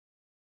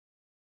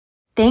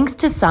Thanks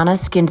to Sana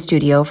Skin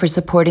Studio for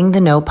supporting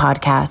the No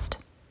podcast.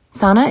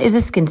 Sana is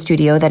a skin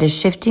studio that is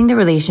shifting the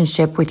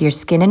relationship with your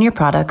skin and your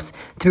products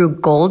through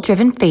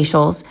goal-driven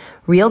facials,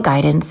 real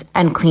guidance,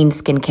 and clean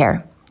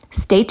skincare.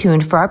 Stay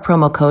tuned for our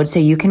promo code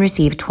so you can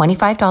receive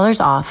 $25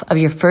 off of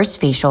your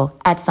first facial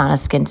at Sana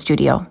Skin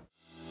Studio.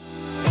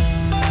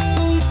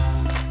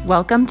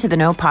 Welcome to the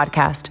No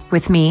podcast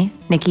with me,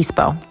 Nikki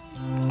Spo.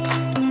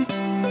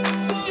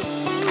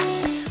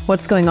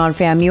 What's going on,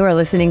 fam? You are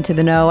listening to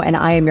The No, and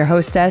I am your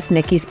hostess,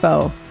 Nikki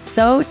Spo.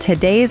 So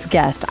today's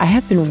guest, I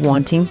have been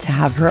wanting to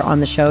have her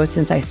on the show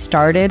since I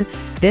started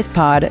this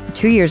pod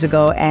 2 years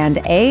ago, and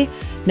A,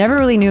 never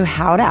really knew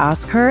how to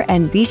ask her,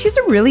 and B, she's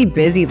a really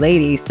busy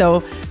lady.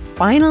 So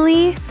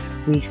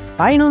we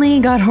finally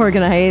got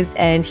organized,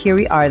 and here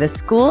we are, the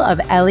School of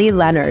Elle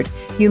Leonard.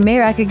 You may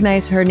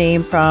recognize her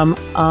name from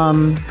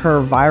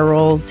her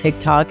viral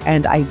TikTok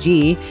and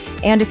IG.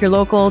 And if you're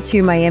local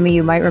to Miami,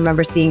 you might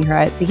remember seeing her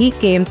at the Heat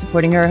Games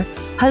supporting her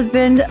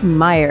husband,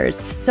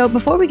 Myers. So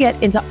before we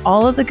get into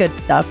all of the good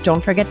stuff,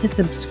 don't forget to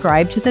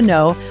subscribe to The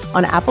No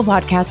on Apple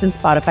Podcasts and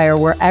Spotify or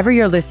wherever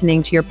you're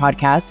listening to your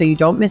podcast so you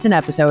don't miss an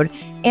episode.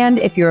 And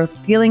if you're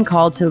feeling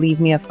called to leave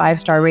me a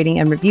 5-star rating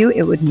and review,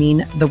 it would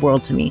mean the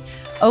world to me.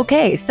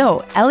 Okay,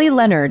 so Elle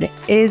Leonard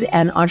is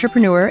an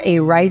entrepreneur, a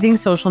rising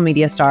social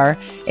media star,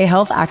 a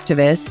health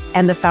activist,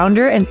 and the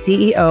founder and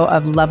CEO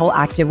of Level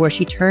Active, where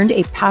she turned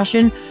a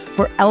passion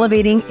for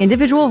elevating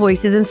individual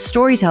voices and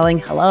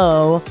storytelling,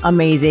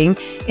 amazing,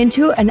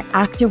 into an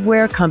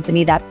activewear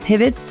company that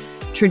pivots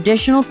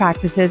traditional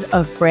practices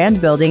of brand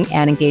building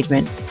and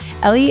engagement.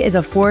 Elle is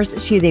a force.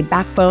 She is a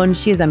backbone.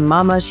 She is a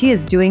mama. She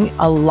is doing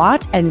a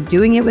lot and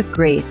doing it with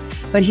grace.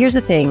 But here's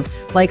the thing,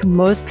 like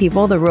most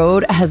people, the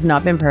road has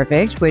not been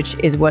perfect, which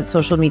is what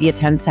social media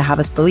tends to have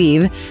us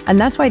believe. And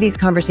that's why these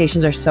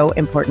conversations are so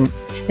important.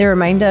 They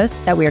remind us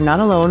that we are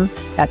not alone,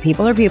 that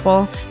people are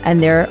people,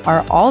 and there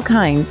are all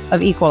kinds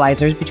of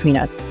equalizers between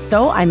us.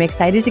 So I'm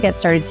excited to get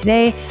started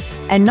today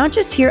and not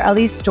just hear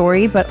Elle's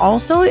story, but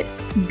also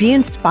be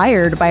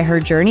inspired by her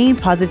journey,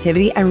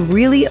 positivity, and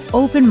really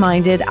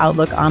open-minded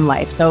outlook on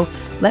life. So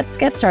let's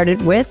get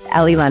started with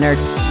Elle Leonard.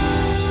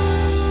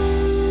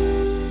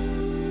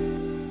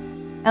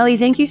 Elle,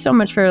 thank you so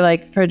much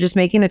for just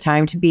making the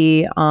time to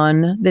be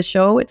on this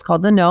show. It's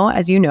called The No,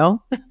 as you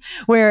know,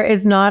 where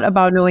it's not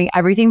about knowing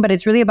everything, but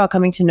it's really about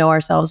coming to know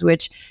ourselves,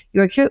 which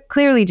you are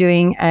clearly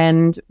doing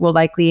and will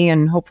likely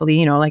and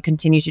hopefully,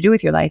 continue to do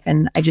with your life.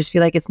 And I just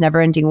feel like it's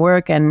never-ending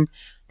work. And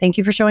thank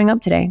you for showing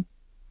up today.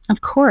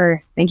 Of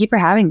course. Thank you for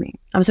having me.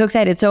 I'm so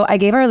excited. So I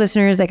gave our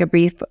listeners a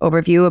brief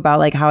overview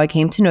about how I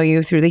came to know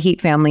you through the Heat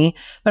family,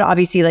 but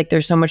obviously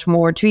there's so much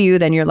more to you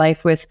than your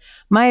life with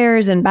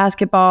Myers and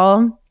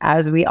basketball,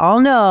 as we all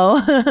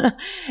know,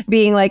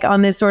 being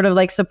on this sort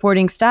of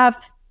supporting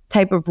staff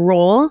type of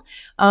role.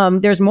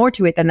 There's more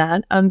to it than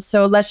that.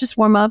 So let's just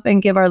warm up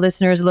and give our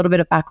listeners a little bit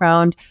of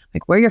background,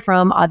 where you're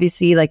from.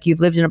 Obviously, you've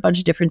lived in a bunch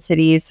of different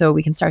cities, so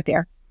we can start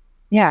there.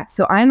 Yeah.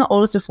 So I'm the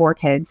oldest of 4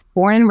 kids,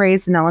 born and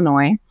raised in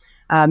Illinois.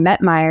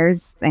 Met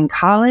Myers in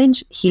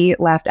college. He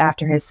left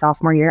after his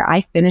sophomore year.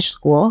 I finished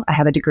school. I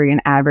have a degree in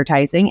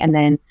advertising. And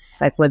then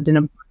I've lived in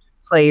a bunch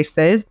of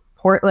places,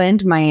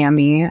 Portland,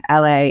 Miami,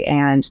 LA,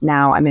 and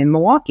now I'm in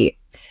Milwaukee.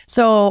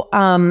 So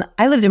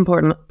I lived in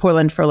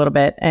Portland for a little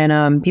bit, and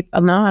not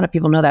a lot of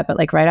people know that, but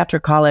right after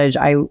college,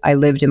 I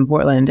lived in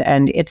Portland,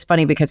 and it's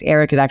funny because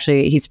Eric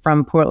he's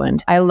from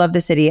Portland. I love the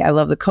city. I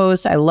love the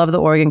coast. I love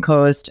the Oregon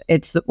coast.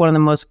 It's one of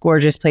the most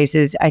gorgeous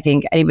places I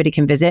think anybody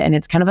can visit, and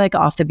it's kind of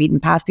off the beaten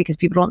path because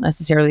people don't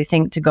necessarily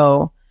think to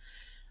go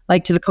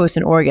to the coast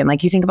in Oregon.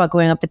 You think about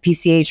going up the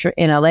PCH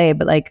in LA,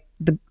 but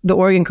the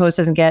Oregon coast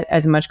doesn't get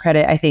as much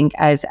credit, I think,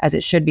 as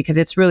it should, because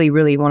it's really,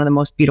 really one of the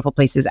most beautiful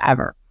places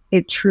ever.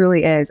 It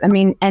truly is. I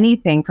mean,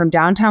 anything from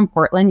downtown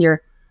Portland,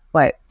 you're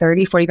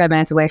 30, 45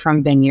 minutes away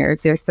from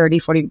vineyards. You're 30,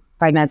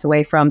 45 minutes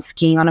away from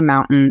skiing on a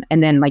mountain.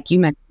 And then you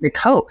mentioned the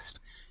coast.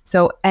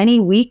 So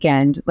any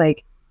weekend,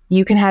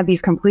 you can have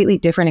these completely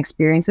different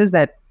experiences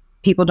that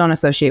people don't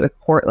associate with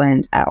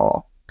Portland at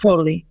all.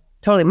 Totally.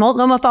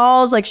 Multnomah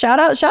Falls, shout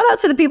out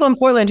to the people in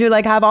Portland who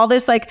have all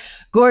this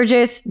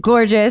gorgeous,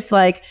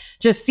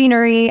 just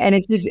scenery, and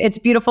it's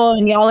beautiful,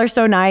 and y'all are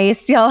so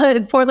nice. Y'all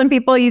Portland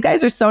people, you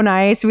guys are so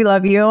nice. We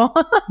love you.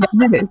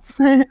 Yes.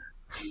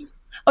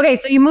 Okay,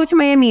 so you moved to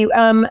Miami.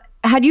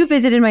 Had you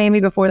visited Miami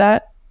before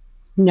that?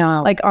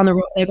 No. On the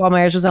road, while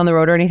Myers was on the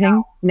road or anything?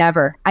 No,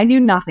 never. I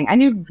knew nothing. I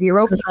knew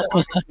 0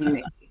 people.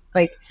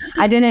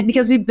 I didn't,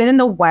 because we've been in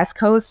the West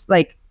Coast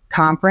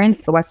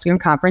conference, the Western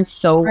Conference,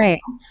 so right.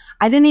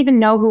 I didn't even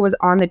know who was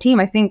on the team.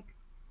 I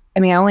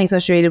only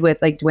associated with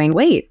Dwayne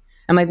Wade.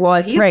 I'm well,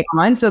 if he's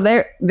on, so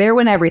there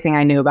went everything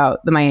I knew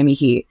about the Miami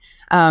Heat.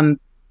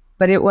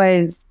 But it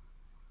was,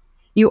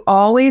 you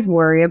always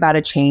worry about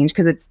a change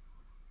because it's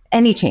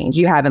any change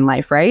you have in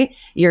life, right?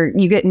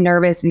 You get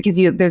nervous because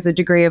there's a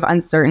degree of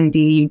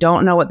uncertainty. You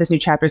don't know what this new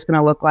chapter is going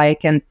to look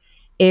like. And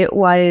it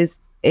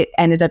was it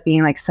ended up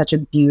being like such a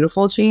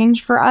beautiful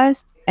change for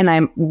us. And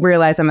I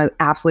realized I'm an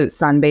absolute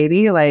sun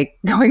baby, like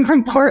going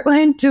from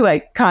Portland to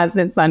like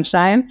constant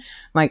sunshine.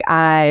 Like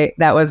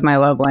that was my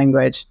love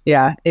language.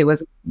 Yeah, it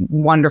was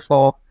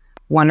wonderful,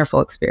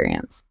 wonderful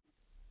experience.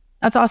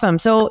 That's awesome.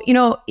 So,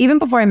 even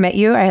before I met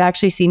you, I had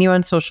actually seen you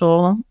on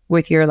social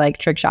with your like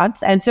trick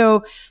shots. And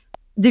so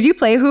did you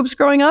play hoops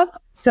growing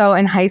up? So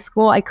in high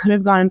school, I could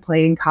have gone and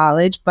played in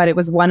college, but it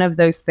was one of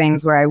those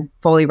things where I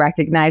fully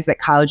recognized that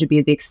college would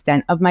be the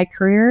extent of my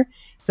career.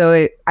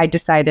 So I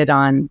decided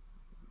on,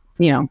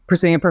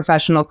 pursuing a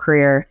professional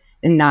career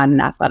and not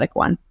an athletic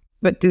one.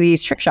 But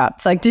these trick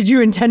shots, like, did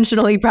you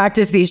intentionally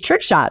practice these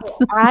trick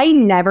shots? I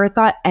never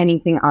thought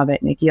anything of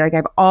it, Nikki. Like,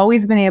 I've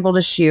always been able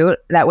to shoot.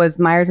 That was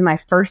Myers and my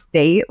first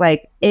date.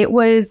 Like, it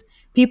was,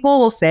 people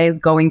will say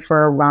going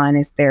for a run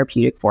is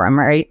therapeutic for them,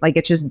 right? Like,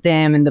 it's just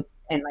them and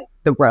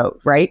the road,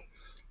 right?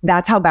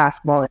 That's how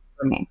basketball is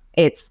for me.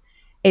 It's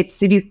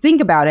if you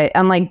think about it,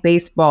 unlike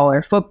baseball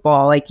or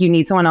football, like you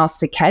need someone else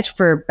to catch.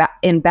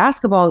 In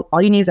basketball, all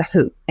you need is a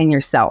hoop and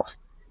yourself.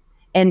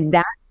 And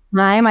that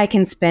time I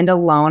can spend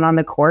alone on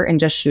the court and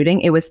just shooting,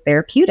 it was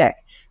therapeutic.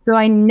 So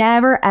I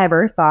never,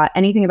 ever thought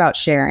anything about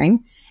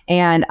sharing.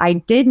 And I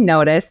did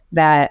notice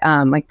that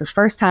like the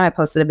first time I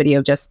posted a video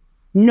of just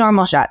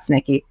normal shots,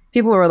 Nikki,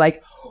 people were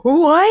like,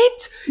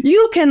 what?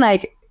 You can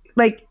like,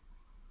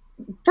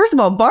 first of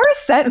all, bar is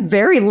set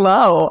very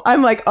low.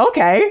 I'm like,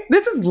 okay,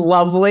 this is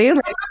lovely.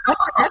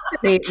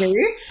 Like,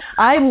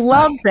 I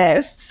love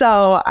this.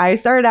 So I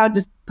started out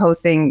just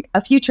posting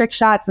a few trick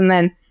shots, and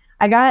then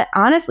I got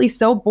honestly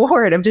so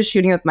bored of just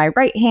shooting with my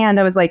right hand.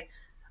 I was like,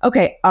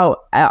 okay. Oh,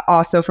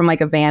 also from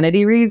like a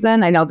vanity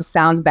reason. I know this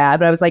sounds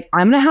bad, but I was like,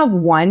 I'm going to have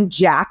one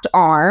jacked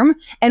arm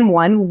and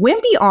one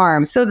wimpy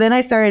arm. So then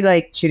I started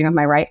like shooting with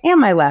my right and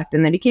my left,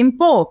 and then became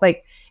both.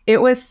 Like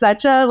it was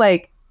such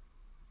a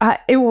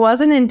it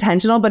wasn't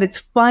intentional, but it's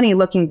funny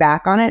looking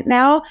back on it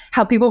now,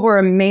 how people were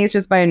amazed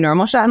just by a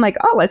normal shot. I'm like,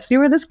 oh, let's see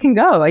where this can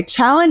go. Like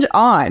challenge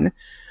on.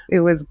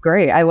 It was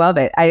great. I love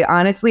it. I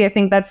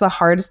think that's the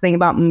hardest thing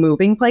about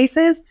moving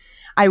places.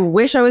 I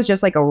wish I was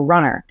just like a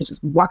runner, could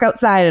just walk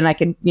outside and I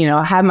could,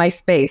 have my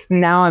space.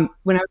 Now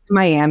when I was in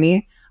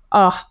Miami,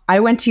 I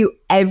went to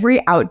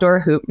every outdoor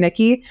hoop,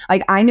 Nikki.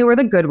 Like I knew where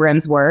the good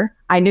rims were.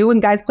 I knew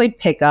when guys played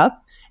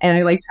pickup, and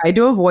I like tried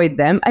to avoid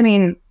them. I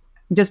mean,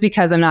 just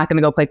because I'm not going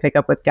to go play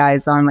pickup with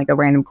guys on like a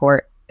random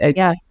court.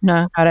 Yeah,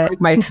 no, got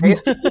it. My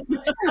space.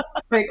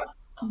 Like,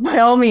 by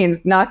all means,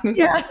 knock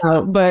themselves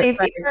out. But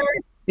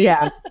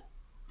yeah.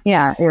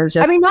 Yeah, it was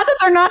just. I mean, not that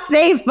they're not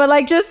safe, but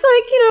like just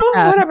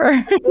like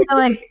whatever.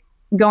 Like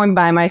going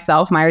by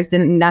myself, Myers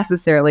didn't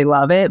necessarily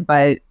love it,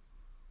 but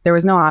there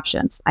was no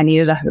options. I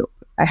needed a hoop.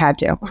 I had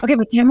to. Okay,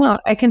 but time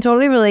out. I can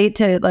totally relate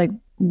to like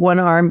one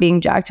arm being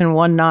jacked and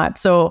one not.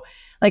 So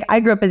like I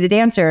grew up as a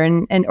dancer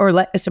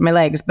so my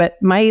legs,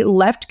 but my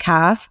left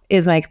calf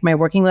is like my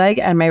working leg,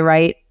 and my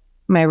right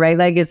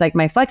leg is like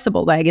my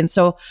flexible leg, and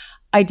so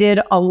I did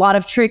a lot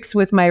of tricks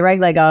with my right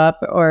leg up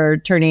or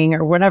turning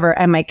or whatever.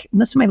 And my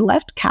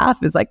left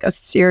calf is like a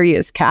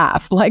serious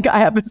calf. Like I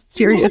have a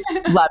serious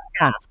left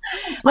calf.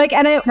 Like,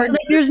 and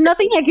there's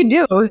nothing I can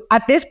do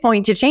at this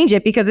point to change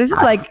it, because this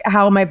is like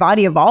how my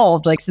body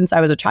evolved, like since I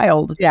was a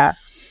child. Yeah.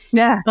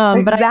 Yeah.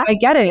 But I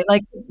get it.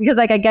 Like, because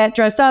like I get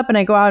dressed up and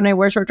I go out and I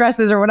wear short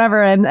dresses or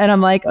whatever. And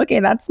I'm like, okay,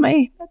 that's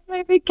my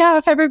big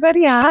calf.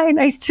 Everybody. Hi.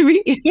 Nice to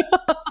meet you.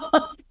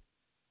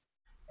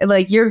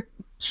 Like your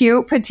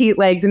cute petite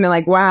legs, and been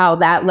like, wow,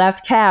 that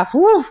left calf.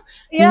 Woo.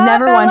 Yeah,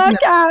 never once.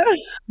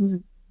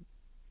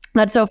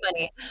 That's so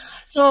funny.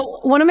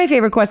 So one of my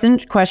favorite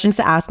questions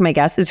to ask my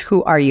guests is,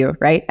 who are you?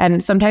 Right.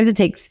 And sometimes it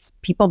takes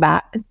people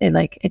back.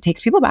 It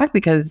takes people back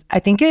because I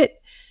think it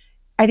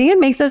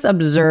makes us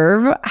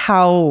observe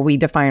how we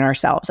define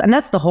ourselves. And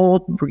that's the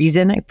whole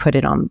reason I put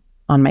it on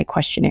my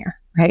questionnaire.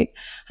 Right.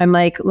 I'm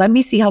like, let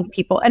me see how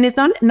people, and it's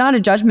not a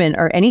judgment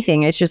or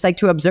anything. It's just like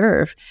to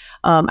observe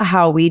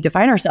how we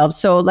define ourselves.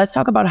 So let's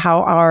talk about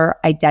how our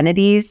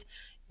identities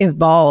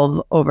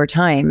evolve over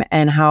time,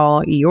 and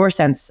how your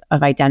sense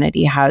of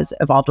identity has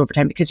evolved over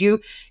time. Because you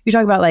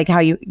talk about like how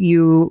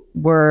you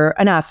were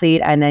an athlete,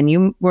 and then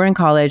you were in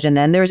college, and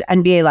then there's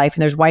NBA life,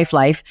 and there's wife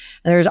life,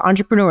 and there's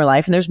entrepreneur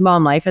life, and there's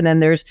mom life, and then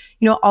there's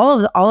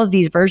all of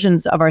these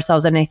versions of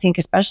ourselves. And I think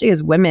especially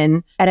as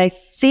women, and I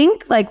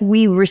think like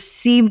we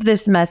received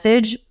this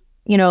message,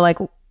 like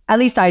at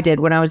least I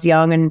did when I was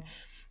young, and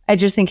I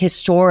just think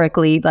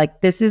historically, like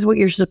this is what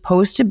you're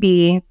supposed to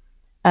be,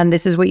 and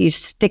this is what you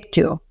stick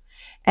to.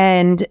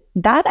 And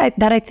that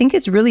I think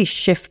is really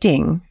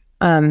shifting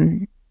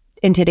in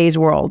today's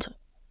world,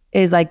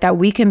 is like that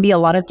we can be a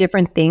lot of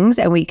different things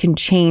and we can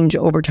change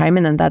over time,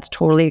 and then that's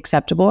totally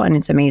acceptable, and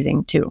it's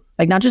amazing too.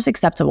 Like not just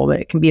acceptable, but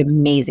it can be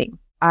amazing.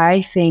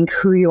 I think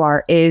who you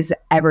are is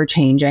ever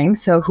changing.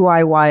 So who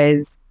I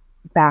was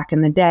back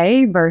in the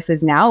day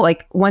versus now,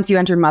 like once you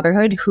enter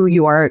motherhood, who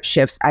you are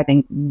shifts, I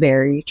think,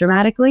 very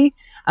dramatically.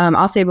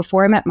 I'll say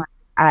before I met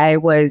I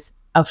was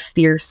a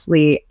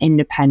fiercely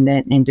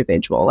independent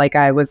individual. Like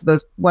I was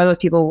one of those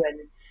people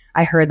when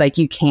I heard like,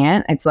 you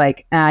can't, it's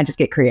like, just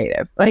get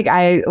creative.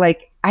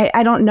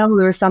 I don't know.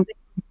 There was something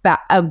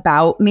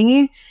about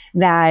me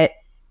that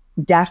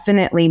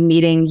definitely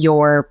meeting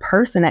your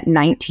person at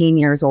 19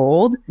 years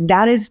old,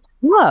 that is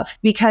tough,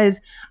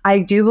 because I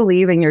do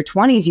believe in your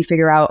 20s, you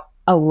figure out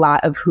a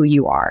lot of who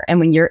you are. And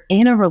when you're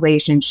in a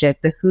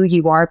relationship, the who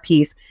you are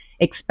piece,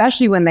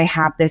 especially when they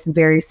have this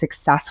very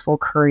successful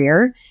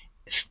career,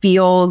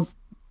 feels,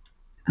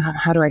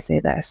 how do I say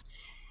this?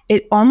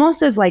 It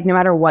almost is like no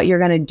matter what you're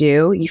going to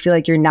do, you feel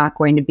like you're not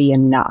going to be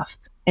enough.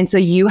 And so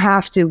you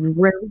have to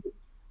really,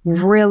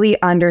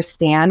 really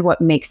understand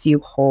what makes you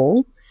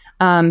whole.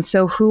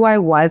 So who I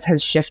was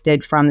has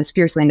shifted from this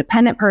fiercely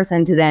independent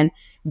person to then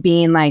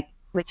being like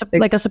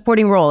a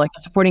supporting role, like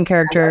a supporting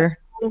character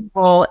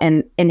role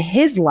in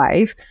his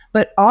life,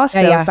 but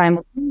also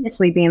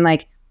simultaneously being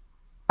like,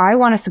 I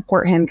want to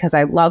support him because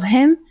I love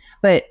him,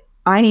 but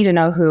I need to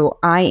know who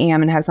I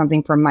am and have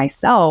something for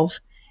myself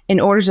in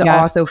order to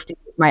also feel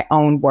my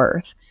own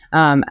worth.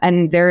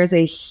 And there is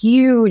a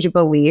huge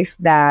belief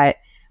that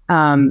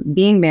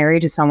being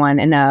married to someone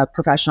in a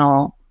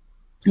professional,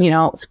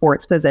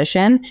 sports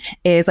position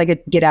is like a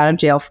get out of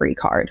jail free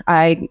card.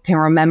 I can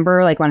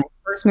remember like when I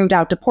first moved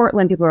out to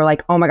Portland, people were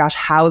like, oh my gosh,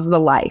 how's the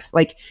life?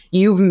 Like,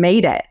 you've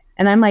made it.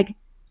 And I'm like,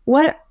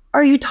 what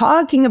are you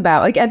talking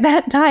about? Like at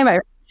that time,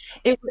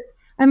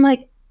 I'm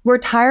like,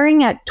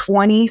 retiring at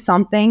 20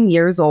 something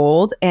years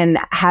old and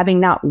having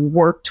not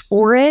worked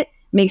for it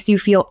makes you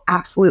feel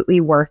absolutely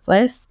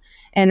worthless.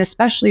 And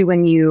especially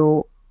when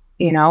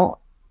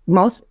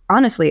most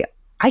honestly,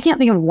 I can't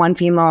think of one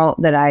female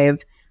that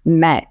I've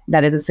met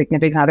that is a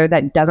significant other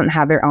that doesn't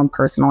have their own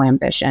personal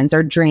ambitions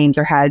or dreams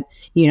or had,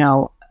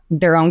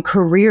 their own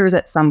careers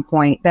at some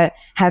point that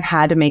have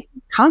had to make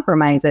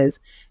compromises.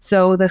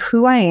 So the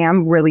who I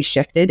am really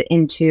shifted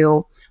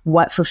into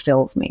what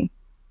fulfills me.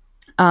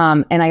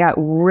 And I got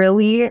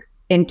really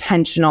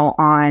intentional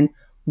on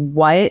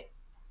what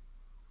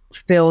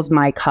fills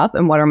my cup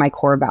and what are my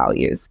core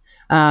values.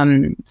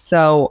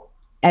 So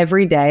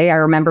every day, I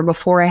remember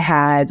before I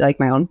had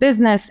like my own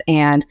business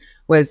and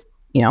was,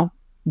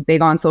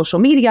 big on social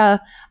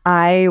media,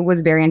 I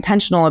was very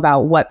intentional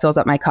about what fills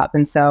up my cup.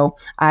 And so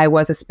I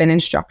was a spin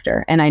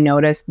instructor, and I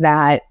noticed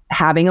that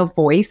having a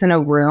voice in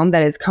a room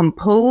that is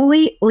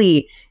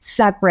completely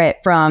separate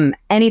from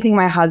anything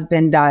my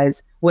husband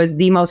does was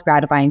the most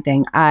gratifying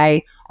thing.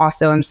 I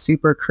also am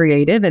super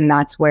creative, and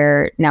that's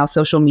where now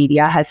social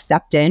media has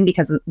stepped in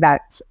because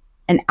that's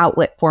an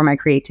outlet for my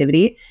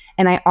creativity.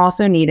 And I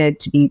also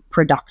needed to be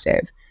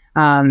productive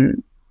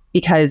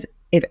because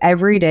if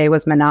every day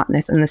was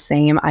monotonous and the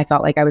same, I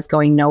felt like I was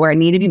going nowhere. I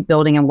need to be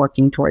building and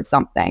working towards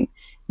something.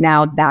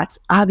 Now that's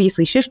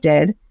obviously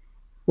shifted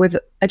with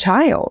a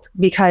child,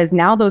 because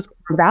now those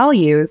core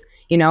values,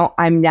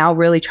 I'm now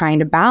really trying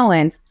to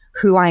balance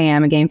who I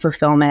am and gain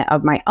fulfillment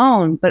of my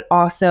own, but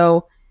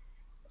also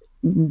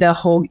the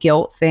whole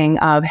guilt thing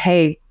of,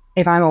 hey,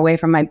 if I'm away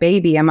from my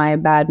baby, am I a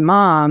bad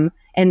mom?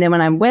 And then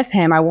when I'm with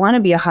him, I want to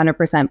be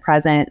 100%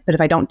 present. But if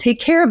I don't take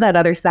care of that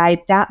other side,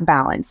 that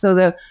balance. So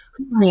the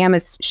who I am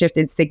has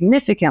shifted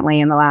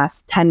significantly in the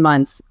last 10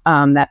 months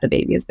that the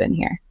baby has been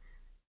here.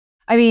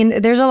 I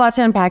mean, there's a lot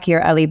to unpack here,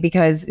 Ellie,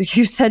 because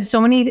you said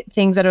so many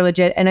things that are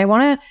legit. And I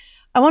want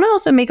to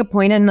also make a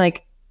point in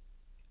like,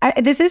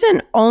 this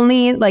isn't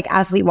only like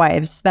athlete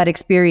wives that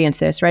experience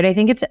this, right? I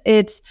think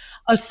it's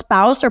a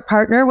spouse or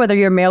partner, whether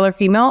you're male or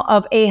female,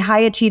 of a high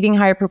achieving,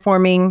 higher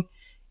performing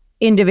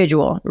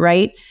individual,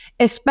 right?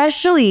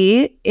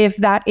 Especially if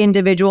that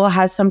individual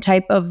has some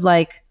type of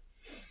like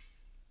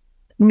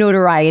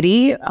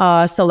notoriety,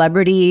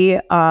 celebrity,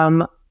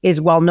 is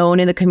well known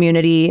in the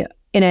community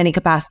in any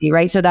capacity,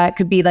 right? So that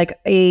could be like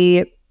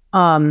a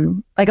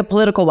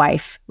political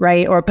wife,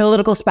 right? Or a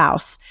political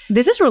spouse.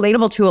 This is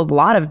relatable to a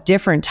lot of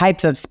different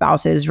types of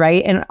spouses,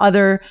 right? And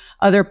other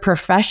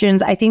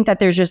professions. I think that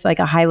there's just like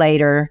a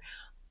highlighter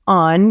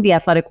on the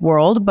athletic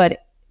world,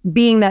 but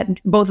being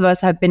that both of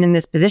us have been in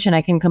this position,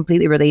 I can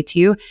completely relate to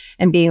you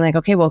and being like,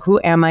 okay, well,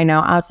 who am I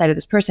now outside of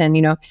this person?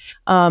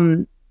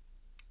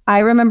 I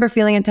remember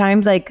feeling at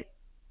times like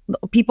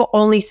people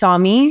only saw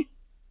me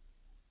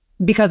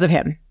because of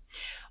him,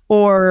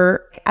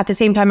 or at the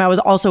same time, I was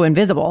also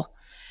invisible.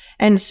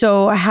 And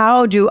so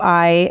how do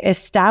I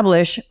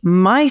establish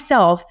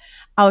myself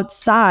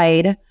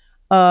outside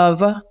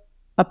of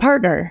a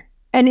partner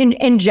and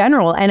in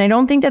general? And I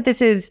don't think that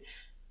this is,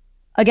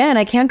 again,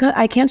 I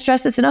can't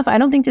stress this enough. I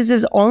don't think this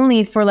is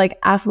only for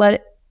like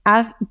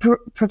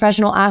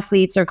professional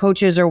athletes or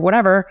coaches or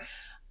whatever.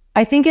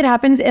 I think it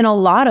happens in a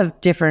lot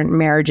of different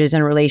marriages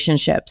and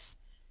relationships,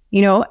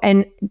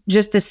 and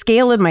just the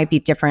scale, it might be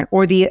different,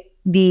 or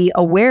the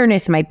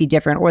awareness might be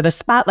different, or the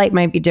spotlight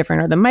might be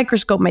different, or the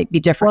microscope might be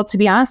different. Well, to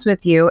be honest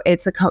with you,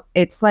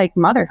 it's like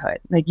motherhood.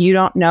 Like, you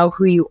don't know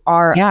who you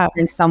are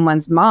in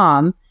someone's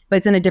mom, but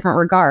it's in a different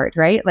regard,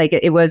 right? Like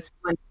it was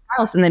someone's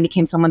spouse and then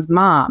became someone's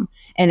mom.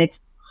 And it's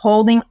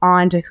holding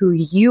on to who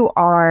you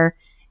are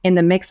in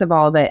the mix of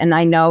all of it. And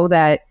I know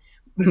that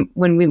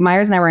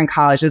Myers and I were in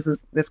college,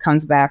 this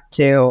comes back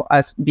to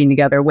us being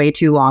together way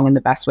too long in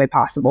the best way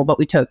possible, but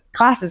we took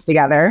classes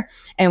together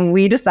and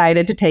we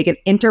decided to take an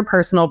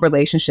interpersonal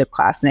relationship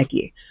class,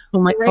 Nikki. Oh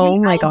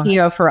my God.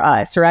 Idea for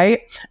us,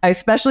 right?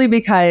 Especially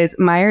because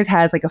Myers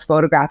has like a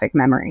photographic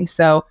memory.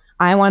 So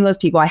I'm one of those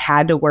people, I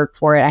had to work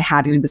for it. I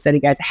had to do the study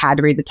guides. I had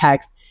to read the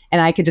text. And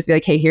I could just be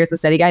like, hey, here's the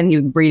study guide. And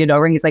he would read it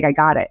over and he's like, I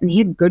got it. And he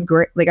had good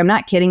grade. Like, I'm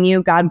not kidding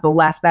you. God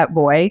bless that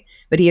boy.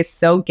 But he is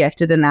so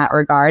gifted in that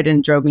regard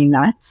and drove me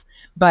nuts.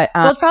 But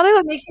well, it's probably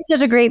what makes him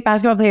such a great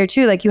basketball player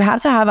too. Like, you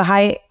have to have a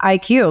high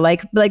IQ.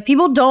 Like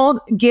people don't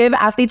give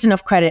athletes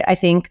enough credit, I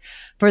think,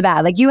 for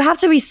that. Like, you have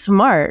to be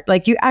smart.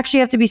 Like, you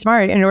actually have to be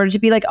smart in order to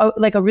be like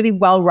a really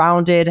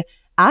well-rounded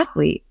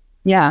athlete.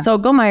 Yeah. So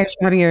go Myers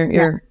for having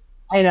your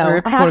I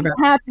know.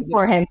 Happy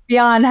for him.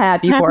 Beyond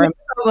happy for him.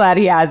 So glad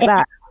he has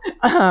that.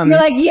 You're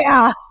like,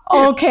 yeah,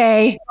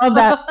 okay. Love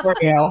that for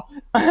you.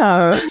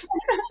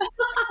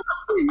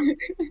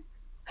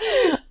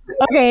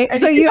 Okay,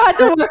 so you had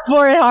to work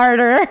for it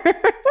harder.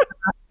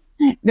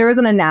 There was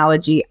an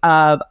analogy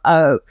of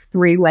a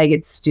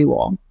three-legged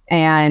stool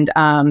and,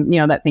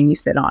 that thing you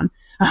sit on.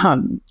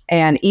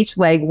 And each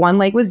leg, one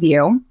leg was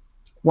you,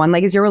 one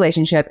leg is your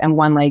relationship, and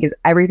one leg is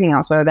everything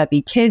else, whether that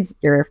be kids,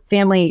 your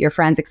family, your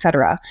friends,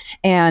 etc.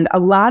 And a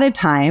lot of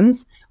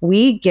times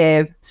we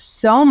give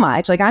so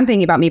much, like I'm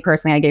thinking about me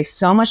personally, I gave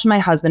so much to my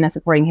husband and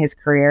supporting his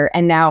career.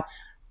 And now,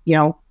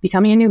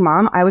 becoming a new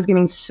mom, I was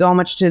giving so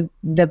much to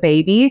the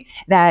baby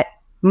that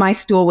my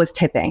stool was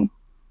tipping.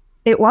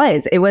 It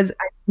was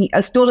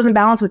a stool doesn't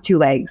balance with two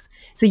legs.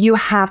 So you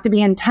have to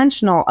be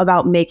intentional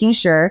about making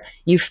sure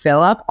you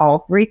fill up all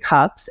three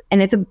cups,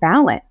 and it's a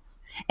balance.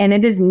 And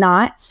it is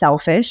not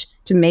selfish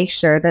to make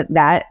sure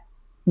that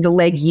the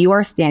leg you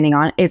are standing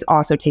on is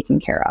also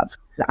taken care of.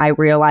 I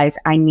realized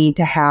I need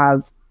to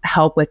have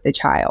help with the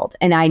child,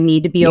 and I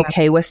need to be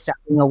okay with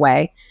stepping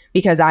away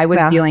because I was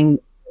dealing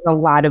with a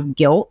lot of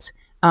guilt,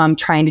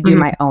 trying to do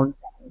my own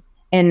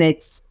thing.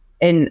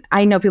 And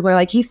I know people are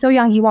like, he's so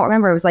young, he won't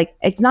remember. It was like,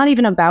 it's not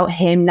even about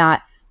him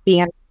not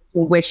being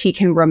which he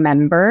can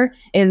remember.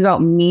 It is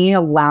about me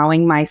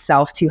allowing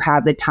myself to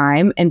have the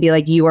time and be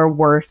like, you are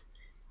worth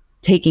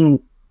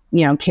taking,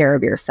 care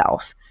of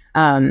yourself.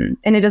 And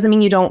it doesn't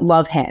mean you don't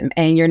love him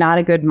and you're not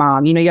a good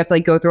mom. You have to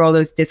go through all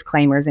those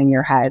disclaimers in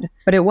your head,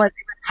 but it was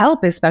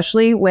help,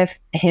 especially with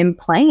him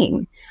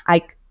playing.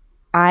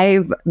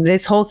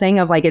 This whole thing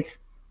of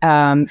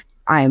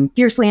I'm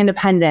fiercely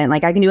independent. I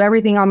can do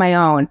everything on my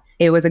own.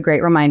 It was a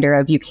great reminder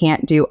of you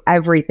can't do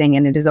everything.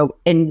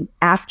 And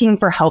asking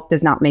for help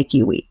does not make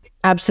you weak.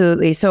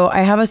 Absolutely. So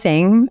I have a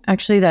saying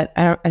actually that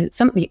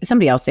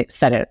somebody else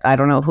said it. I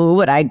don't know who,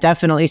 but I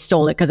definitely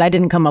stole it because I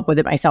didn't come up with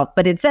it myself.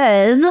 But it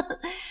says,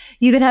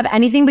 you can have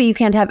anything, but you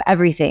can't have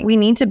everything. We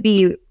need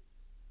to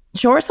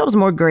show ourselves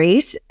more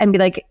grace and be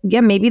like, yeah,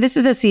 maybe this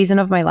is a season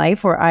of my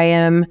life where I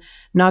am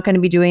not going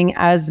to be doing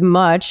as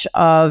much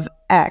of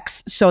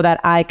X so that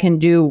I can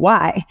do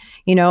Y,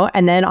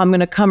 and then I'm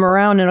going to come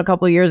around in a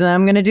couple of years and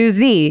I'm going to do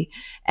Z.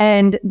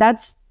 And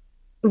that's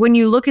when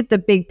you look at the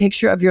big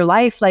picture of your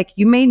life,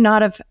 you may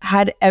not have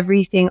had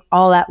everything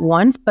all at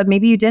once, but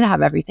maybe you did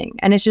have everything.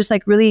 And it's just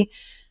really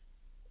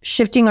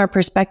shifting our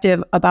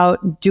perspective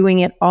about doing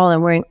it all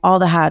and wearing all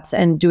the hats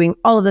and doing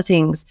all of the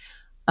things.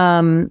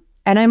 And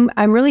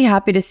I'm really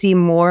happy to see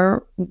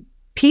more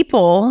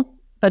people,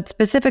 but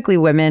specifically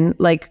women,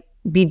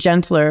 be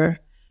gentler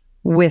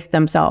with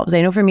themselves.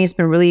 I know for me, it's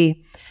been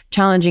really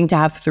challenging to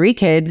have 3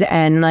 kids.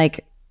 And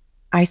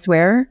I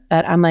swear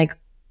that I'm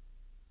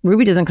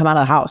Ruby doesn't come out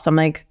of the house.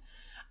 I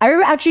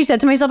actually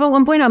said to myself at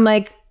one point, I'm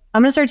going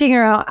to start taking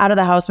her out of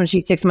the house when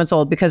she's 6 months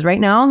old, because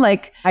right now,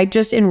 I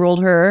just enrolled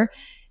her.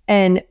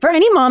 And for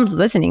any moms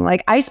listening,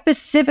 I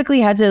specifically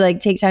had to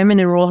take time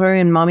and enroll her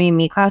in mommy and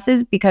me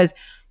classes, because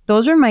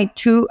those are I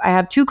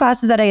have 2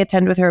 classes that I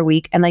attend with her a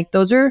week. And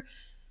those are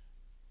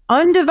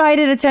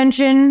undivided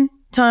attention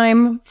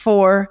time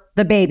for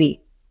the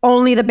baby,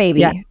 only the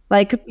baby. Yeah.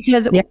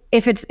 Because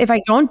if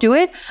I don't do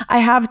it, I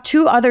have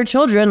 2 other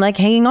children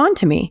hanging on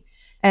to me.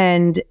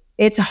 And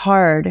it's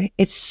hard.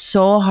 It's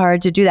so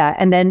hard to do that.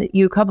 And then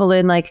you couple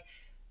in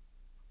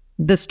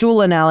the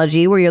stool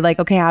analogy where you're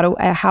okay,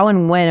 how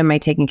and when am I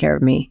taking care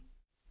of me?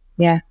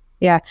 Yeah.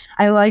 Yeah.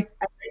 I like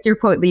your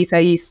quote,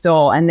 Lisa, you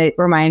stole. And it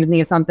reminded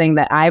me of something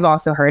that I've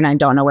also heard, and I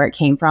don't know where it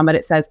came from, but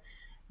it says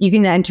you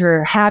can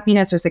enter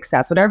happiness or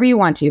success, whatever you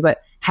want to,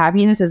 but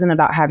happiness isn't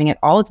about having it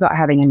all. It's about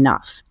having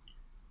enough.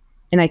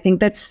 And I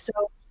think that's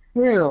so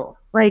true.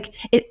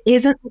 It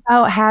isn't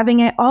about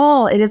having it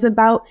all. It is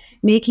about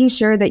making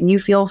sure that you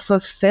feel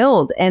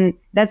fulfilled. And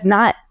that's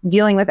not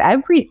dealing with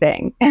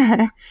everything.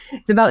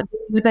 It's about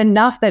dealing with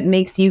enough that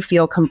makes you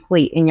feel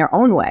complete in your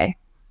own way.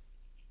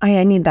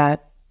 I need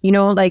that.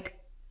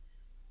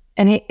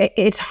 And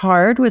it's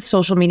hard with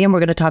social media. And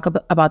we're going to talk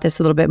about this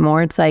a little bit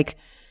more. It's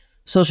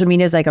social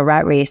media is a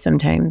rat race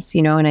sometimes,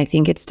 and I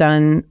think it's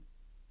done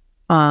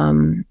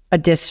a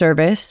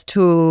disservice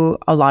to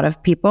a lot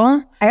of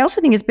people. I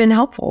also think it's been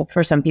helpful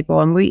for some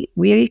people. And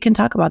we can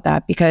talk about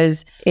that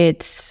because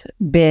it's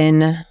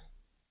been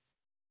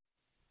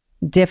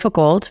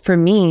difficult for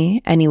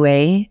me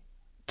anyway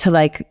to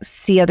like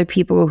see other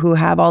people who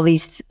have all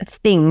these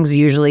things.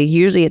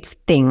 Usually it's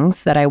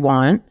things that I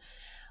want,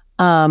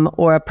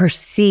 or a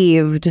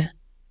perceived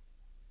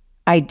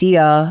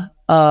idea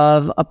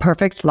of a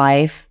perfect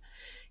life,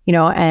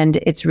 and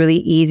it's really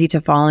easy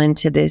to fall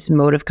into this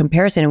mode of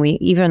comparison. And we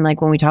even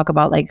like when we talk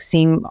about like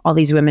seeing all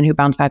these women who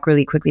bounce back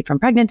really quickly from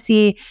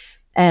pregnancy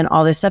and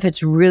all this stuff,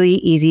 it's really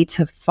easy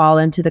to fall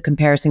into the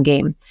comparison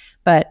game.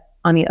 But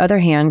on the other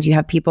hand, you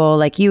have people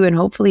like you, and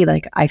hopefully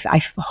like I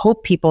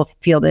hope people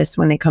feel this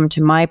when they come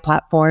to my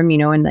platform,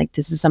 and like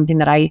this is something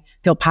that I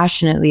feel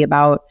passionately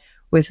about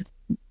with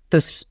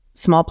this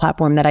small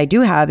platform that I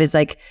do have, is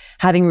like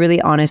having really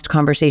honest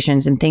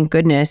conversations. And thank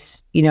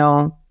goodness,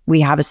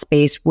 we have a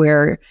space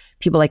where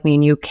people like me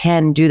and you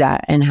can do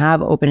that and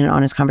have open and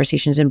honest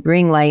conversations and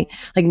bring light,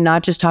 like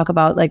not just talk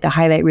about like the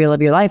highlight reel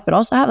of your life, but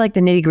also have like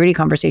the nitty gritty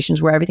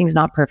conversations where everything's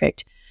not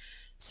perfect.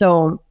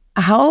 So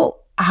how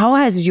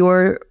has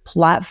your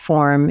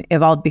platform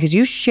evolved? Because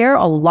you share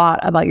a lot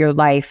about your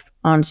life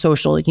on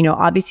social.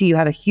 Obviously you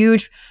have a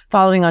huge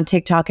following on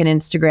TikTok and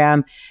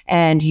Instagram,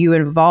 and you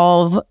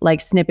involve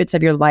like snippets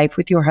of your life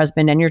with your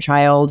husband and your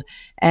child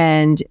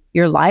and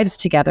your lives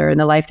together and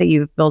the life that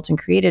you've built and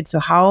created. So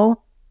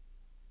how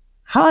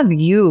have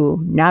you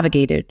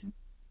navigated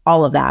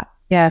all of that?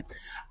 Yeah.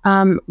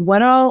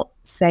 What I'll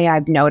say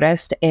I've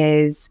noticed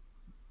is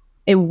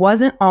it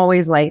wasn't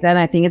always like that. And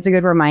I think it's a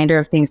good reminder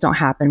of things don't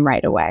happen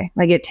right away.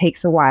 Like it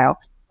takes a while.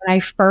 When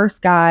I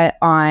first got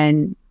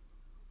on,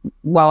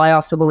 well, I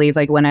also believe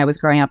like when I was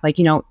growing up, like,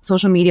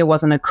 social media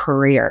wasn't a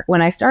career.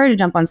 When I started to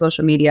jump on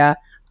social media,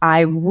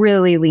 I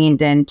really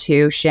leaned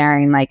into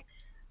sharing like,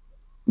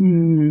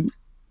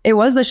 it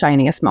was the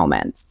shiniest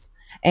moments.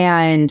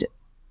 And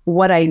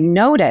what I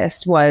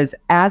noticed was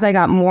as I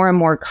got more and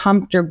more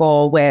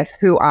comfortable with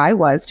who I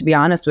was, to be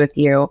honest with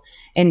you,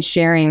 and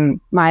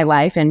sharing my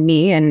life and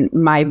me and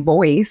my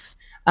voice,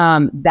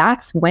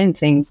 that's when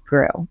things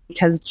grew.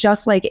 Because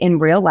just like in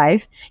real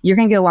life, you're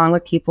going to get along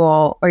with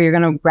people or you're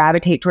going to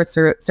gravitate towards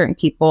certain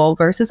people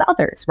versus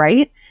others,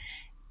 right?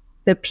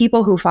 The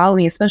people who follow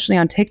me, especially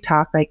on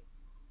TikTok, like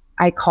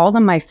I call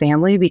them my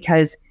family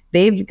because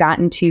they've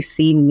gotten to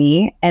see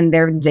me and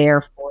they're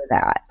there for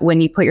that.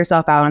 When you put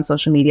yourself out on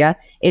social media,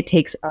 it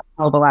takes a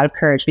hell of a lot of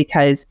courage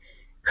because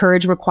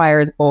courage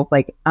requires both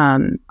like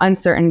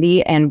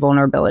uncertainty and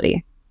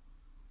vulnerability.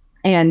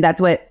 And that's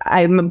what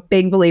I'm a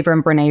big believer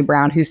in Brene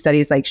Brown, who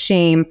studies like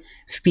shame,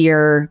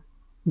 fear,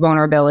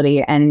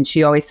 vulnerability. And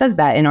she always says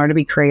that in order to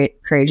be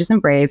courageous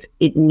and brave,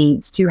 it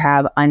needs to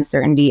have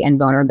uncertainty and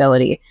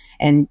vulnerability.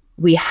 And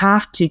we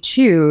have to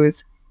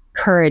choose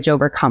courage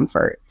over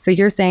comfort. So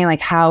you're saying like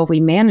how we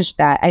manage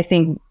that. I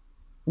think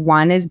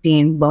one is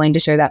being willing to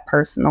share that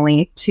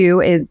personally.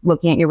 Two is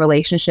looking at your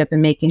relationship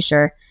and making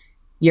sure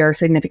your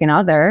significant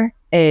other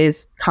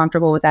is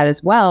comfortable with that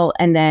as well.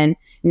 And then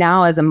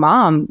now as a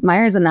mom,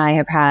 Myers and I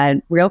have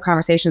had real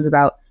conversations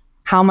about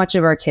how much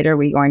of our kid are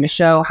we going to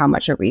show? How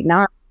much are we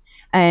not?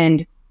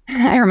 And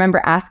I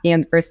remember asking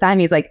him the first time,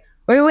 he's like,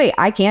 wait,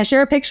 I can't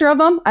share a picture of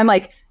him. I'm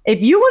like,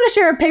 if you want to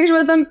share a picture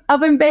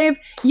of him, babe,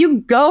 you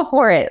go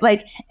for it.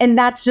 Like, and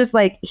that's just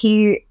like,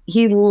 he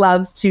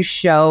loves to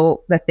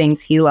show the things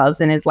he loves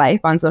in his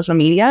life on social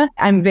media.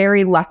 I'm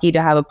very lucky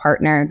to have a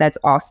partner that's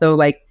also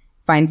like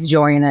finds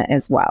joy in it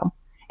as well.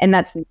 And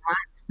that's not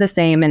the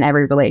same in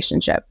every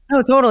relationship.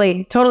 Oh,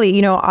 totally.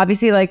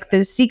 Obviously like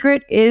the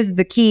secret is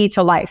the key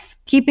to life.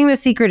 Keeping the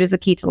secret is the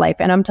key to life.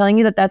 And I'm telling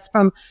you that that's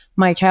from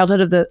my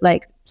childhood of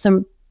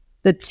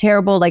the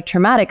terrible, like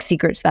traumatic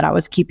secrets that I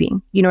was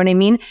keeping. You know what I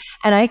mean?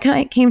 And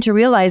I came to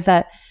realize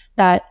that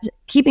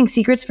keeping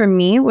secrets for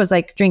me was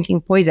like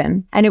drinking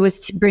poison, and it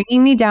was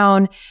bringing me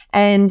down.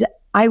 And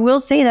I will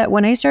say that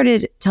when I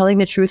started telling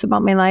the truth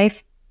about my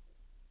life,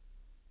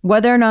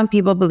 whether or not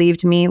people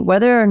believed me,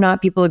 whether or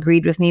not people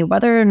agreed with me,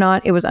 whether or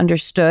not it was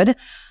understood,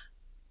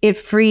 it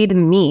freed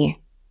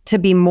me to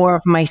be more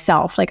of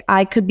myself. Like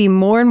I could be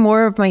more and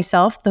more of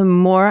myself the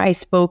more I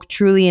spoke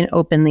truly and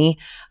openly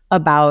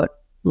about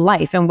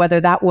life. And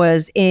whether that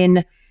was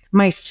in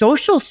my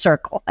social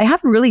circle, I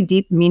have really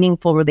deep,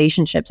 meaningful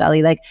relationships,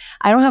 Ellie. Like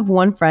I don't have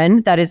one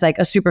friend that is like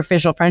a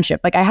superficial friendship.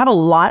 Like I have a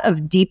lot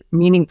of deep,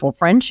 meaningful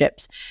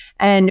friendships.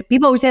 And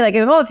people always say like,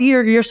 oh, if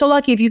you're so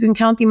lucky if you can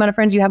count the amount of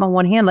friends you have on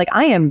one hand. Like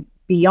I am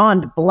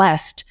beyond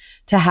blessed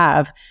to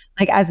have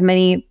like as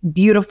many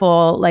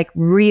beautiful, like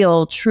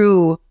real,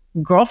 true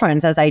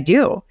girlfriends as I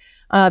do.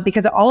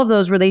 Because all of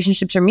those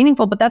relationships are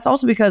meaningful, but that's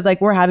also because like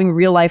we're having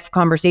real life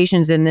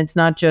conversations and it's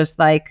not just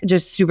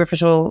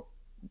superficial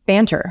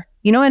banter,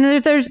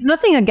 and there's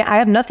nothing, I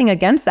have nothing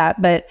against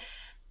that, but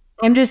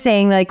I'm just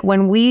saying like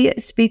when we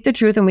speak the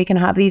truth and we can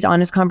have these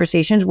honest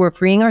conversations, we're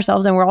freeing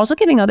ourselves and we're also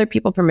giving other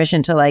people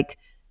permission to like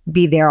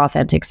be their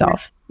authentic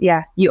self.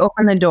 Yeah. You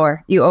open the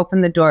door.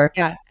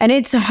 Yeah. And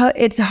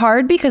it's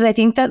hard because I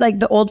think that like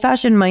the old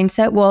fashioned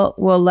mindset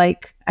will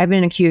like, I've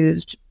been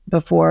accused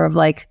before of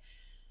like,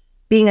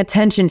 being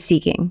attention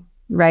seeking,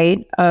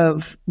 right?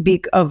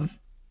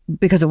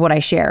 Because of what I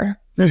share,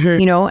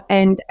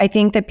 and I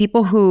think that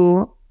people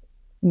who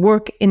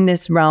work in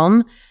this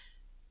realm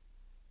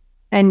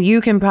And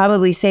you can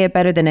probably say it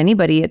better than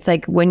anybody. It's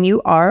like when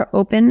you are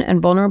open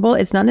and vulnerable,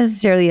 it's not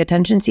necessarily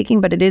attention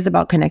seeking, but it is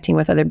about connecting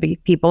with other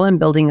people and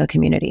building a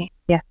community.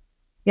 Yeah.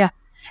 Yeah.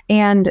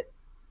 And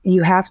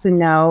you have to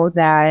know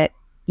that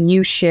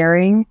you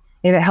sharing,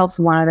 if it helps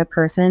one other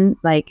person,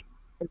 like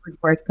it was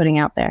worth putting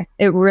out there.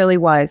 It really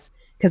was.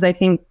 Because I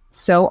think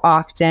so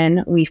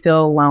often we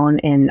feel alone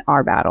in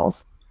our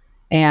battles.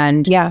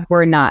 And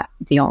we're not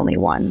the only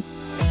ones.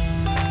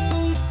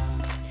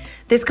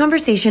 This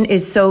conversation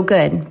is so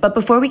good, but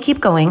before we keep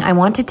going, I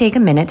want to take a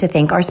minute to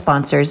thank our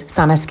sponsors,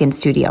 Sana Skin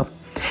Studio.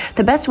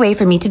 The best way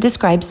for me to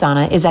describe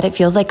Sana is that it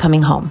feels like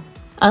coming home.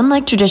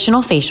 Unlike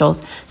traditional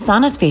facials,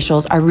 Sana's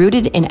facials are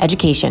rooted in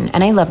education,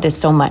 and I love this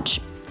so much.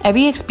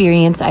 Every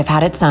experience I've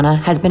had at Sana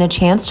has been a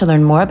chance to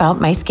learn more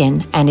about my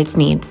skin and its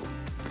needs.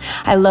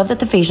 I love that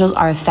the facials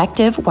are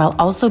effective while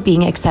also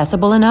being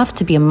accessible enough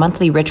to be a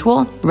monthly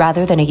ritual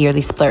rather than a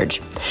yearly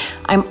splurge.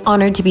 I'm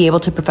honored to be able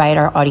to provide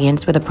our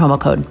audience with a promo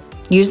code.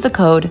 Use the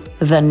code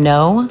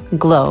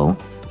THENOGLOW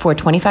for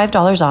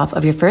 $25 off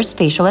of your first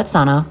facial at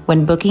Sana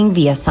when booking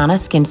via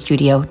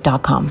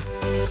sanaskinstudio.com.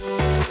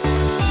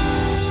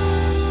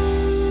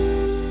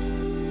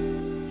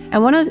 I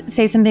want to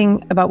say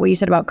something about what you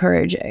said about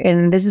courage.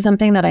 And this is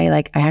something that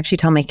I actually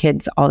tell my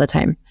kids all the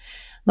time.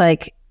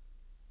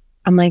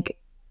 I'm like,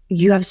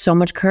 you have so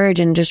much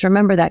courage, and just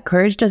remember that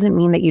courage doesn't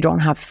mean that you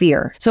don't have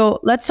fear. So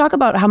let's talk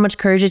about how much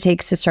courage it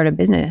takes to start a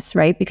business,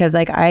 right? Because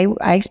I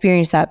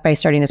experienced that by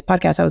starting this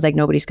podcast. I was like,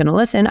 nobody's going to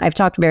listen. I've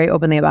talked very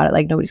openly about it.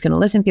 Like, nobody's going to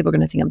listen. People are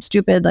going to think I'm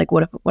stupid. Like,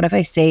 what if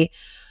I say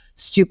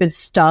stupid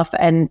stuff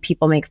and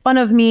people make fun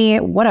of me?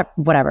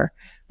 Whatever.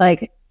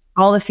 Like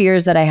all the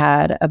fears that I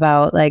had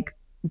about like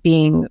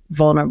being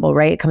vulnerable,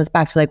 right? It comes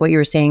back to like what you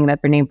were saying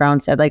that Brene Brown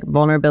said, like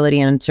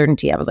vulnerability and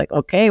uncertainty. I was like,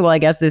 okay, well, I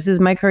guess this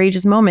is my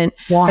courageous moment,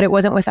 but it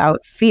wasn't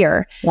without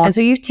fear. And so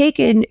you've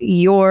taken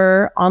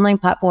your online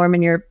platform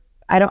and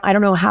I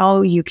don't know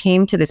how you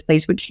came to this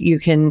place, which you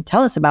can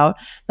tell us about,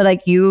 but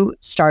like you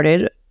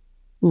started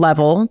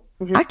Level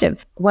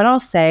Active. What I'll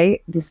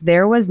say is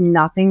there was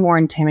nothing more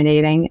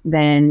intimidating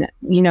than,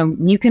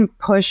 you can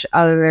push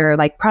other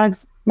like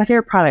products, my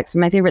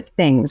favorite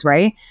things,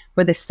 right?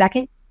 But the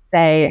second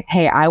say,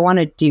 hey, I want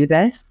to do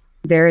this,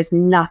 there is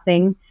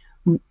nothing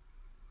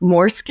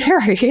more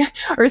scary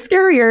or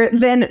scarier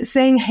than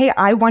saying, hey,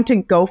 I want to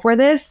go for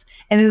this.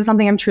 And this is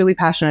something I'm truly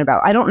passionate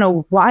about. I don't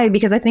know why,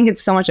 because I think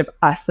it's so much of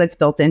us that's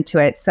built into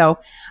it. So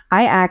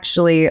I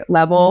actually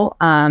Level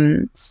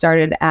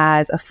started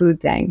as a food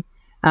thing,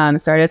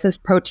 started as a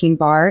protein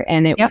bar,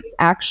 and it was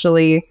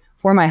actually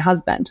for my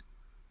husband.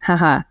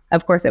 Haha,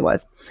 of course it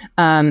was.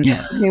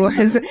 He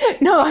was,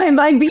 no,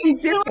 I'm being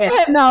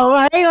serious. No,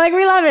 right? Like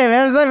we love him.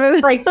 It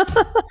was like,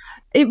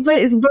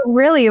 but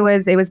really it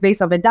was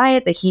based off a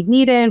diet that he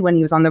needed when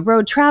he was on the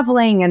road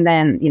traveling. And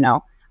then,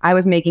 I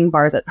was making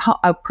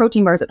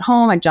protein bars at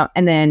home.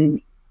 And then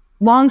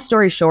long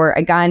story short,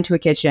 I got into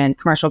a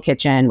commercial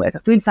kitchen with a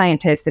food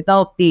scientist,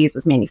 developed these,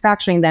 was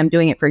manufacturing them,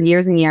 doing it for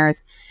years and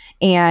years.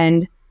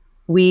 And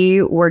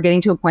we were getting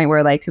to a point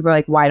where like people are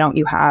like, why don't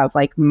you have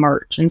like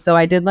merch? And so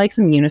I did like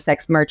some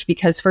unisex merch,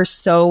 because for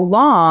so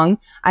long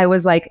I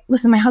was like,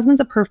 listen, my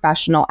husband's a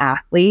professional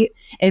athlete.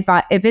 If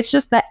it's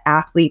just the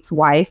athlete's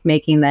wife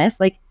making this,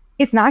 like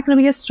it's not going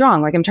to be as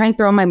strong. Like I'm trying to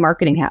throw my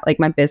marketing hat, like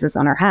my business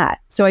owner hat.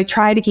 So I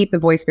try to keep the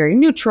voice very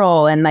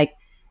neutral. And like,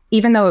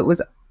 even though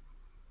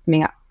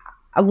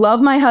I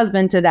love my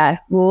husband to death,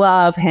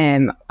 love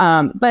him.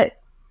 But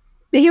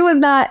he was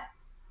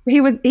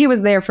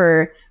there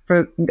for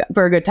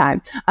a good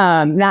time.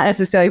 Not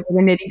necessarily for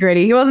the nitty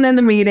gritty. He wasn't in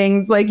the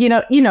meetings. Like, you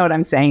know what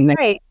I'm saying.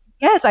 Right.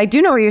 Yes, I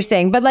do know what you're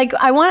saying. But like,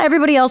 I want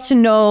everybody else to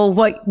know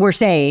what we're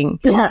saying,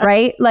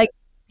 right? Like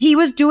he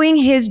was doing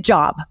his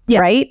job,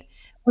 right?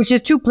 Which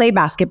is to play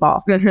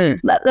basketball.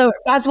 Mm-hmm.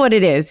 That's what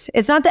it is.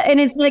 It's not that, and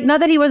it's like, not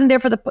that he wasn't there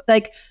for the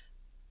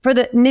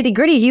nitty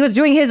gritty. He was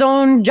doing his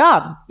own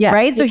job,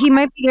 right? So he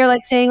might be there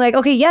like saying like,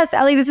 okay, yes,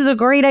 Ellie, this is a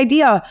great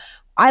idea.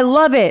 I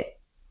love it.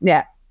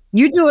 Yeah.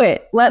 You do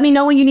it. Let me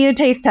know when you need a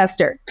taste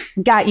tester.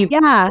 Got you.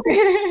 Yeah.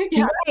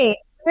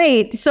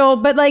 Right. So,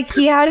 but like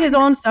he had his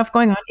own stuff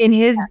going on in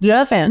his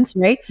defense,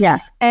 right?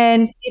 Yes.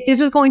 And this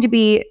was going to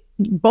be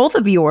both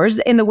of yours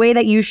in the way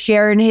that you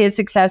share in his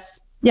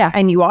success. Yeah.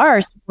 And you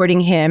are supporting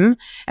him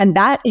and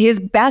that his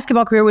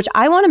basketball career, which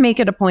I want to make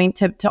it a point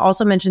to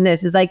also mention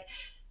this, is like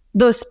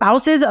the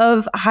spouses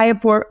of high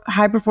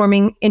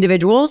performing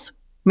individuals,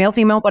 male,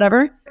 female,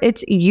 whatever,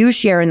 it's you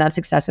share in that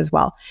success as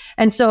well.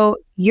 And so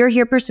you're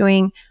here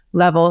pursuing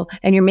Level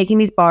and you're making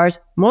these bars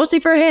mostly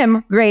for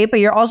him. Great.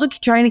 But you're also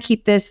trying to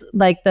keep this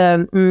like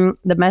the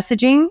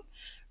messaging,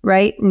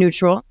 right?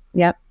 Neutral.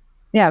 Yep.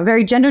 Yeah.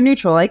 Very gender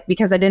neutral, like,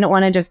 because I didn't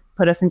want to just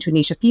put us into a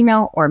niche of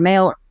female or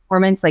male or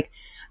performance. Like,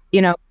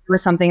 it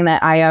was something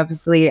that I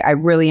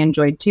really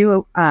enjoyed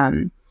too.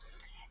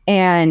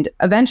 And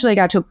eventually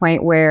got to a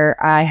point where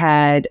I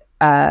had,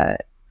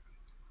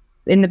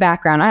 in the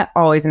background, I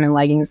always am in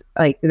leggings.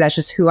 Like, that's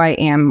just who I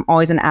am.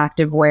 Always an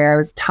active wear. I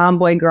was a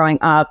tomboy growing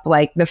up.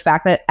 Like, the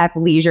fact that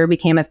athleisure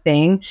became a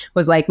thing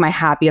was like my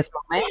happiest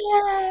moment.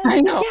 Yes,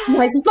 I know. yes.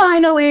 Like,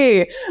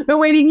 finally, been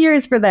waiting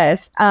years for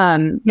this.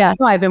 Yeah.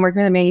 So I've been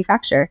working with a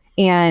manufacturer,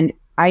 and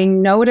I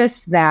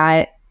noticed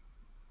that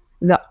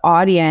the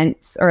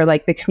audience, or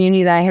like the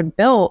community that I had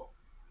built,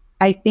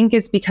 I think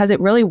is because it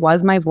really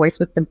was my voice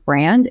with the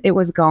brand. It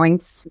was going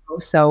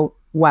so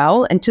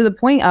well, and to the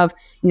point of,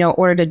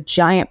 ordered a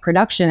giant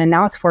production, and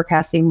now it's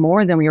forecasting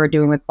more than we were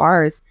doing with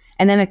bars.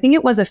 And then I think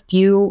it was a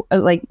few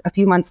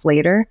months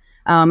later,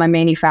 my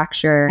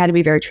manufacturer had to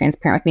be very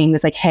transparent with me. He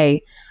was like,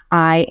 "Hey,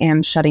 I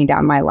am shutting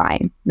down my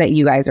line that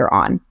you guys are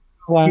on."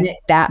 Wow. And at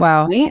that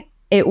point,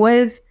 it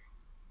was,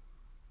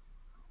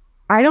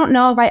 I don't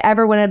know if I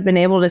ever would have been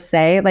able to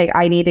say, like,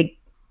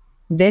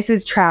 this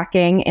is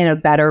tracking in a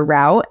better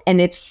route, and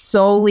it's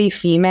solely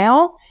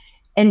female,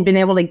 and been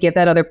able to give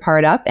that other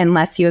part up,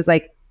 unless he was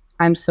like,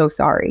 "I'm so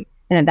sorry."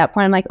 And at that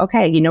point, I'm like,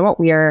 okay, you know what?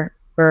 We're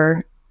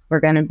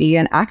going to be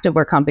an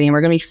activewear company, and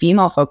we're going to be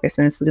female focused,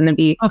 and it's going to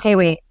be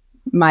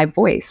my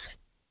voice.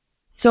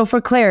 So for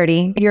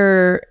clarity,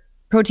 your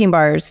protein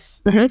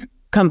bars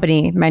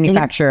company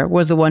manufacturer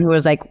was the one who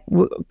was like,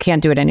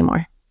 can't do it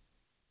anymore.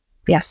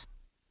 Yes.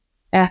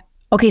 Yeah.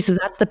 Okay. So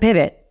that's the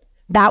pivot.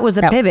 That was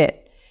the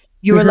pivot.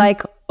 You were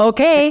like,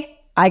 okay,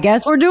 I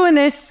guess we're doing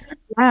this.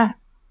 Yeah.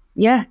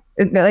 Yeah.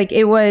 Like,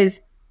 it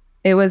was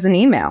an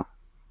email.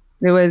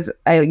 It was,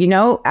 I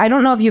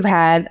don't know if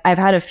I've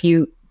had a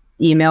few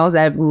emails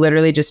that have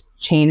literally just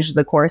changed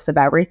the course of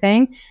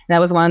everything. And that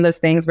was one of those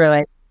things where,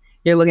 like,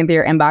 you're looking through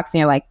your inbox and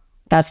you're like,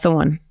 that's the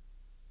one.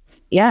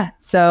 Yeah.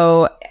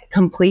 So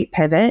complete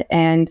pivot,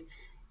 and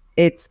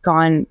it's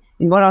gone.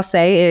 What I'll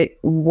say, it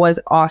was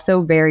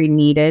also very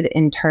needed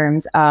in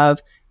terms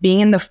of being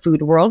in the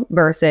food world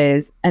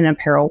versus an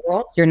apparel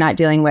world. You're not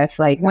dealing with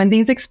like when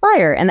things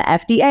expire and the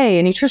FDA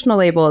and nutritional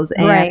labels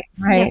and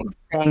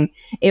everything.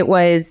 It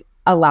was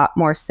a lot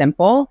more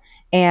simple,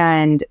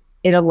 and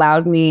it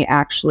allowed me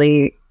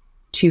actually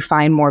to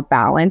find more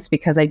balance,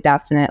 because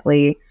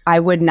I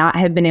would not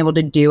have been able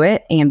to do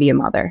it and be a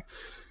mother.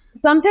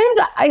 Sometimes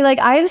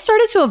I've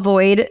started to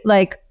avoid,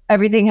 like,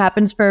 everything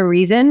happens for a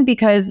reason,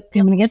 because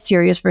I'm going to get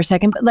serious for a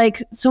second, but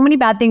like, so many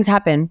bad things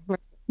happen.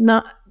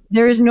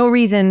 There is no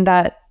reason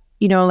that,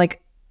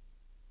 like,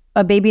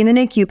 a baby in the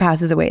NICU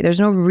passes away. There's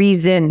no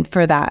reason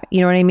for that.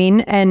 You know what I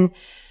mean? And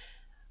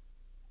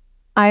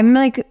I'm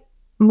like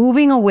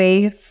moving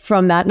away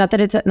from that. Not that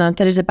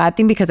it's a bad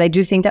thing, because I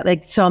do think that,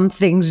 like, some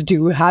things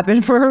do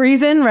happen for a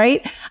reason,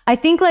 right? I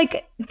think,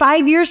 like,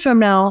 5 years from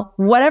now,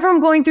 whatever I'm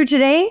going through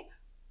today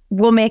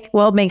will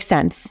make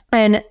sense.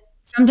 And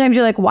sometimes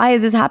you're like, why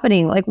is this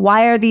happening? Like,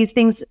 why are these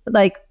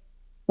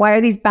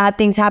bad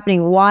things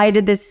happening? Why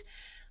did this,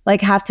 like,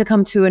 have to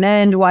come to an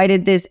end? Why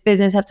did this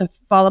business have to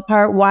fall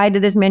apart? Why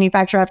did this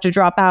manufacturer have to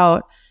drop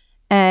out?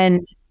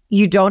 And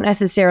you don't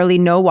necessarily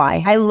know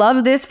why. I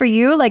love this for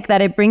you, like,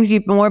 that it brings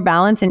you more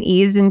balance and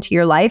ease into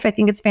your life. I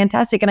think it's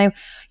fantastic. And I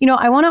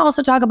want to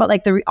also talk about,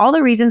 like, all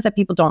the reasons that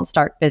people don't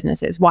start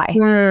businesses. Why?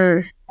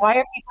 Why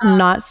are people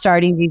not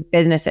starting these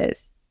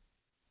businesses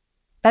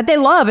that they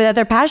love and that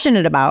they're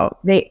passionate about?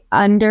 They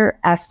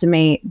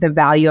underestimate the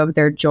value of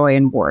their joy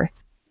and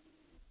worth.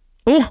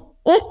 They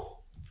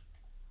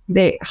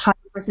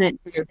 100%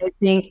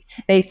 do.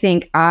 They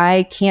think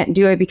I can't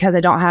do it because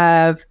I don't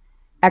have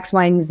X,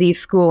 Y, and Z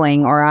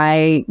schooling, or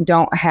I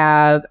don't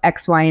have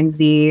X, Y, and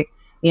Z,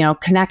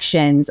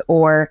 connections,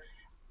 or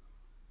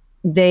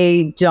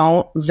they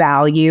don't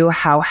value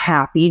how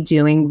happy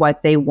doing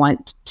what they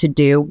want to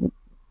do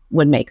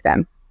would make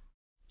them.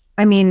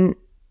 I mean,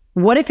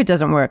 what if it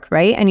doesn't work,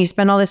 right? And you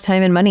spend all this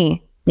time and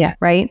money. Yeah.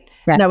 Right?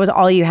 Yeah. That was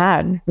all you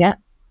had. Yeah.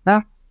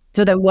 Oh.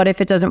 So then what if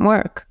it doesn't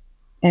work?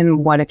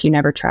 And what if you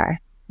never try?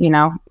 And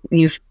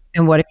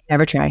what if you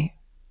never try?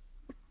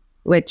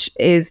 Which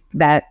is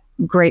that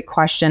great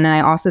question. And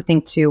I also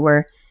think too,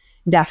 we're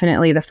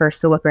definitely the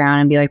first to look around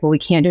and be like, well, we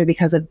can't do it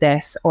because of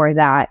this or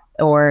that,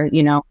 or,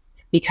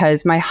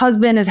 because my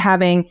husband is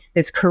having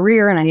this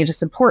career and I need to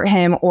support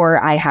him,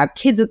 or I have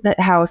kids at that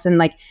house. And,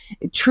 like,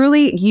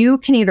 truly, you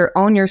can either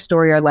own your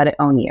story or let it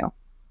own you.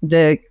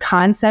 The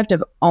concept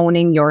of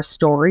owning your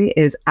story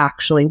is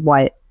actually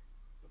what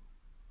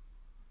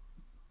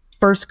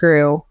first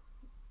grew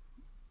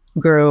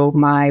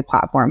my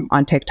platform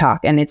on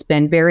TikTok. And it's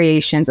been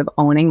variations of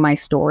owning my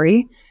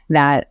story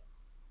that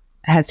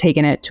has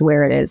taken it to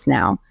where it is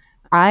now.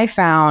 I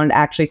found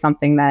actually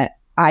something that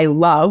I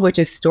love, which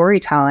is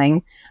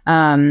storytelling.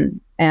 And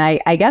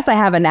I guess I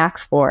have a knack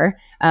for,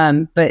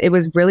 but it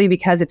was really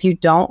because if you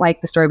don't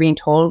like the story being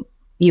told,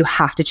 you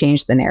have to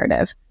change the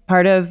narrative.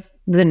 Part of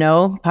the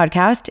No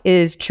podcast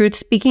is truth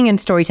speaking and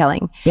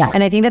storytelling. Yeah.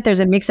 And I think that there's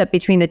a mix up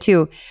between the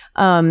two.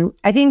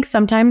 I think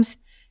sometimes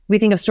we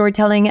think of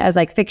storytelling as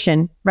like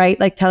fiction, right?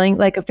 Like telling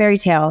like a fairy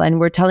tale, and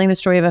we're telling the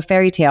story of a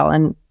fairy tale.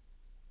 And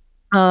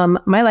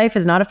my life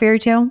is not a fairy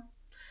tale,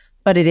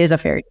 but it is a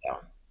fairy tale.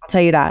 I'll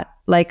tell you that.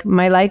 Like,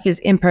 my life is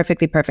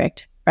imperfectly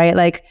perfect, right?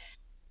 Like,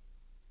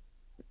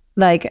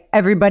 like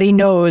everybody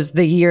knows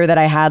the year that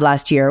I had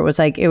last year. It was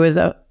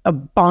a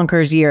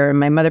bonkers year.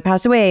 My mother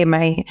passed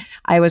away.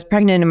 I was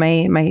pregnant and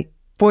my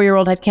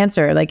 4-year-old had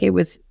cancer. Like it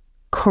was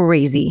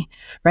crazy.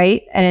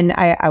 Right. And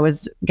I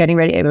was getting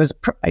ready. It was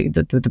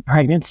the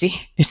pregnancy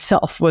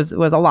itself was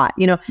a lot,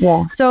 you know?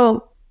 Yeah.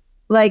 So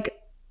like,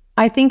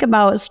 I think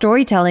about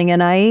storytelling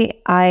and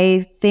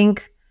I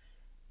think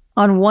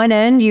on one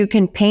end, you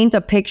can paint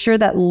a picture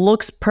that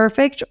looks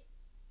perfect,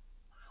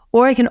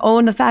 or I can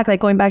own the fact,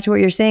 like going back to what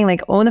you're saying,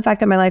 like own the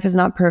fact that my life is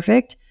not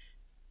perfect.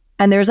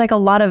 And there's like a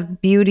lot of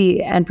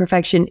beauty and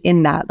perfection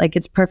in that. Like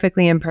it's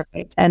perfectly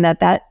imperfect. And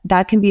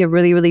that can be a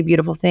really, really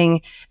beautiful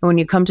thing. And when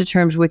you come to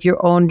terms with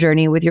your own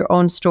journey, with your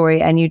own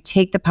story, and you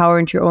take the power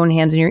into your own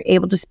hands and you're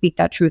able to speak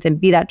that truth and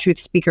be that truth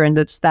speaker and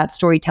that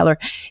storyteller,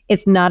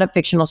 it's not a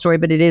fictional story,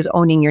 but it is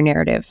owning your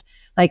narrative.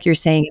 Like you're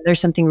saying, there's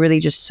something really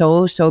just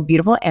so, so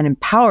beautiful and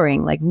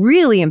empowering, like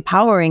really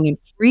empowering and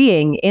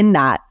freeing in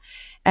that.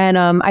 And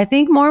I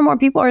think more and more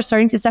people are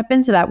starting to step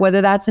into that,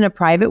 whether that's in a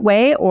private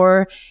way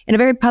or in a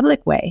very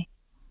public way.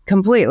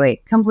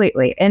 Completely.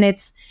 And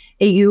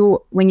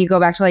when you go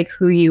back to like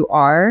who you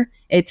are,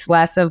 it's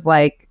less of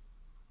like,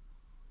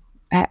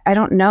 I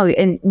don't know.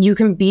 And you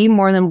can be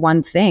more than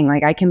one thing.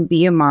 Like I can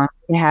be a mom,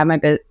 I can have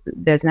my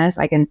business,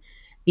 I can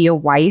be a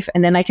wife,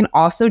 and then I can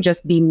also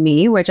just be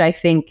me, which I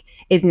think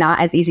is not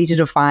as easy to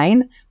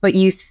define, but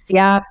you see,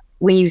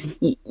 when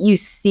you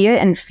see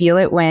it and feel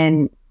it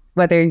when,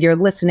 whether you're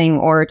listening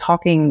or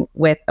talking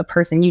with a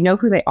person, you know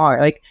who they are.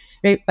 Like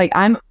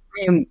I'm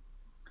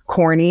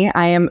corny.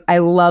 I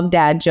love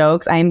dad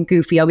jokes. I am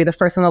goofy. I'll be the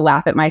first one to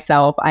laugh at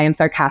myself. I am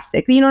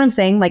sarcastic. You know what I'm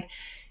saying? Like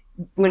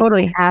when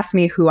you ask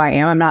me who I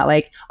am, I'm not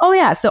like, oh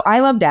yeah, so I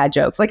love dad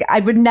jokes. Like I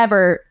would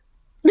never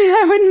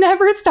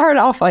start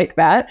off like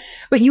that,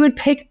 but you would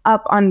pick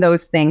up on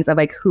those things of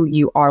like who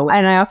you are.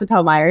 And I also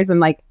tell Myers, I'm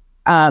like,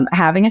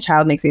 having a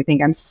child makes me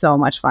think I'm so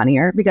much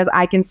funnier because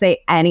I can say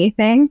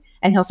anything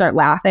and he'll start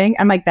laughing.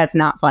 I'm like, that's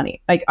not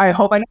funny. Like, I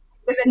hope I don't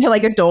get into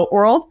like adult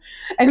world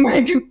and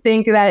like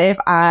think that if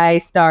I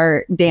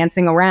start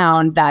dancing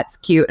around, that's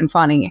cute and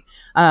funny.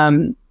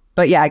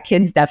 But yeah,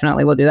 kids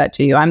definitely will do that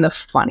to you. I'm the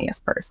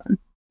funniest person.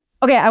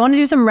 Okay. I want to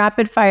do some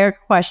rapid fire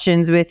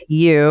questions with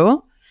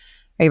you.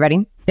 Are you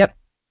ready? Yep.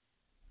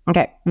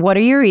 Okay. What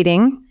are you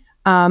reading?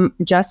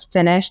 Just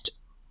finished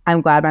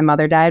I'm Glad My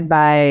Mother Died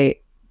by,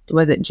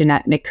 was it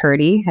Jeanette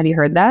McCurdy? Have you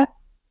heard that?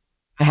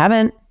 I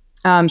haven't.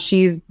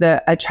 She's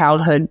a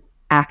childhood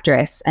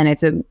actress, and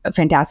it's a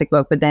fantastic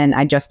book. But then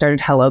I just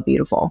started Hello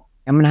Beautiful.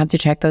 I'm going to have to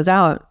check those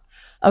out.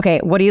 Okay.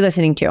 What are you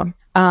listening to?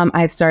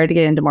 I've started to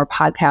get into more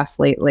podcasts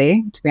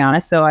lately, to be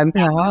honest. So I'm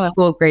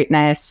School of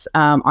Greatness,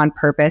 On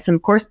Purpose, and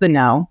of course The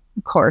Know,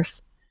 of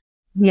course.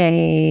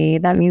 Yay.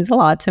 That means a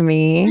lot to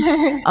me.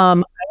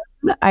 I'm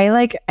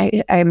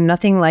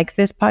nothing like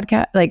this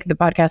podcast, like the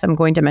podcast I'm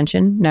going to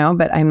mention now,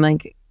 but I'm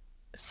like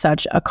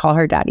such a Call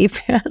Her Daddy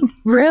fan.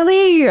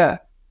 Really?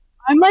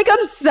 I'm like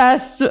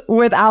obsessed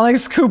with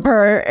Alex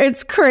Cooper.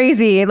 It's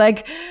crazy.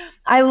 Like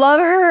I love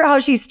her, how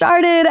she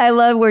started. I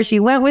love where she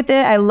went with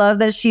it. I love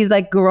that she's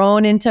like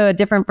grown into a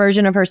different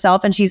version of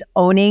herself and she's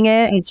owning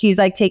it. And she's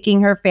like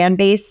taking her fan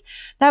base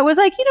that was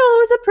like, it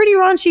was a pretty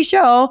raunchy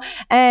show.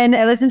 And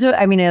I listened to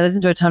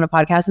a ton of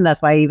podcasts, and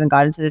that's why I even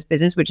got into this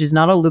business, which is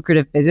not a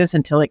lucrative business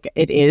until it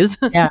is.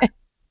 Yeah.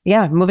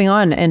 Yeah. Moving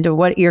on into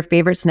what your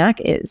favorite snack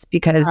is,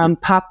 because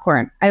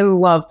popcorn. I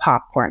love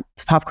popcorn.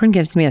 Popcorn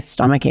gives me a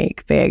stomach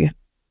ache, big.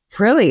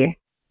 Really?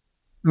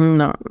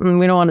 No,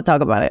 we don't want to talk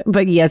about it.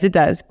 But yes, it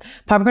does.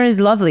 Popcorn is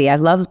lovely. I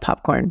love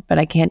popcorn, but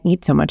I can't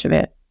eat so much of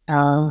it.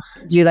 Do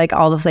you like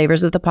all the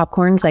flavors of the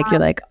popcorns? Like you're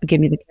like, give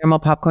me the caramel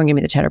popcorn, give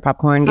me the cheddar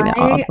popcorn, give me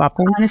all the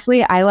popcorn.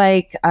 Honestly, I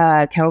like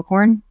kettle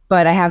corn,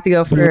 but I have to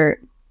go for,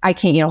 I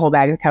can't eat a whole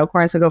bag of kettle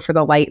corn, so go for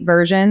the light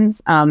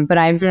versions. But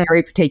I'm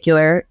very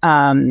particular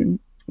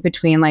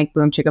between like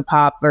Boom Chicka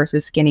Pop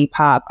versus Skinny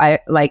Pop.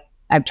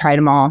 I've tried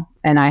them all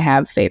and I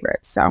have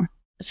favorites.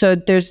 So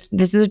this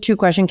is a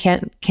 2-question,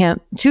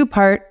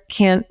 two-part,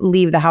 can't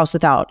leave the house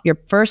without. Your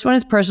first one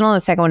is personal and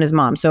the second one is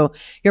mom. So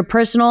your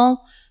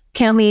personal,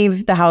 can't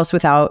leave the house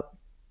without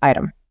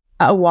item.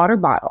 A water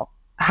bottle.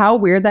 How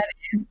weird that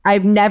is.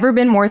 I've never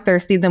been more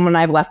thirsty than when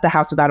I've left the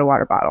house without a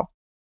water bottle.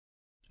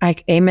 I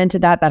amen to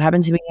that. That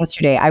happened to me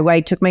yesterday. I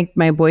took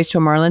my boys to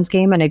a Marlins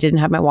game and I didn't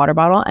have my water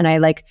bottle. And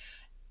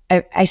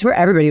I swear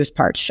everybody was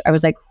parched. I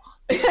was like,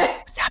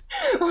 what's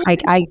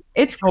happening?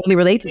 It's totally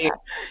relate to that.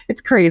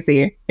 It's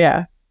crazy.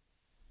 Yeah.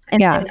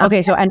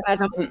 Okay. So, and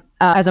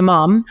as a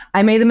mom,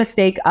 I made the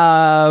mistake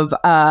of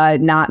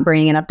not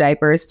bringing enough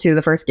diapers to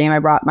the first game I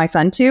brought my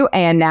son to,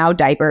 and now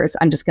diapers.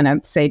 I'm just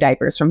gonna say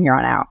diapers from here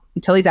on out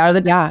until he's out of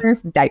the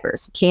diapers.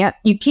 Diapers.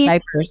 You can't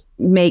diapers.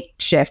 Make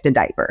shift a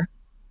diaper.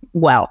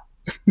 Well,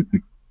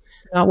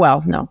 not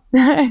well. No,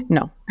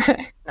 no,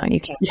 you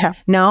can't. Yeah.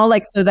 Now,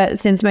 like, so that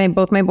since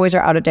both my boys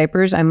are out of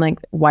diapers, I'm like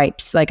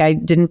wipes. Like I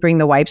didn't bring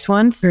the wipes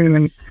once,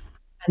 and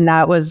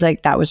that was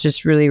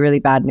just really, really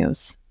bad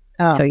news.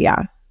 Oh. So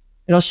yeah.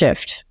 It'll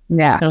shift.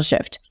 Yeah. It'll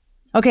shift.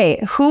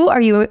 Okay. Who are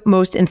you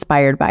most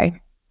inspired by?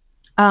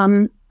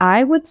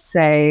 I would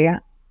say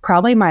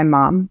Probably my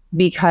mom,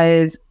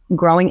 because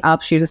growing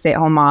up, she was a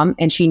stay-at-home mom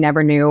and she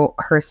never knew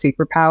her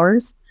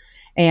superpowers.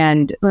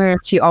 And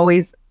she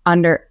always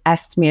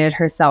underestimated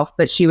herself,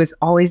 but she was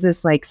always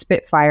this like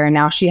spitfire. And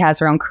now she has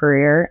her own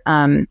career.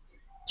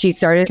 She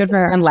started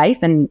her own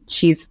life and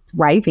she's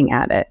thriving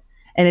at it.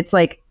 And it's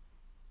like,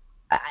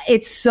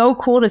 it's so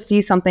cool to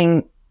see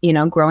something, you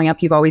know, growing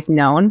up you've always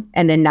known.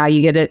 And then now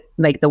you get it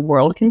like the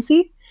world can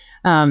see.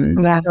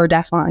 So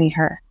definitely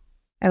her.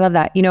 I love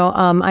that. You know,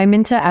 I'm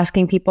into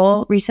asking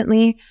people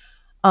recently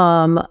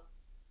to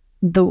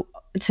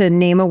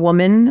name a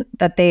woman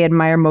that they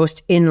admire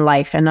most in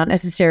life, and not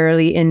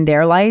necessarily in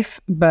their life,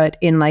 but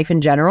in life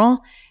in general.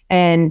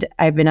 And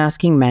I've been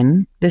asking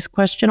men this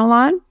question a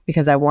lot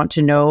because I want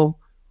to know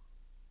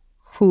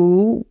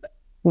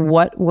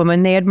what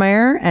woman they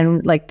admire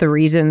and like the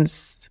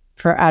reasons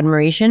for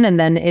admiration. And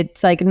then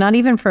it's like not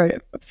even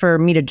for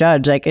me to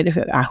judge, like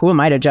who am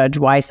I to judge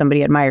why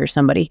somebody admires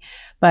somebody?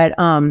 But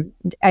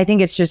I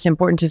think it's just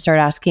important to start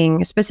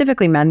asking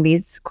specifically men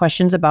these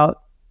questions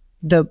about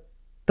the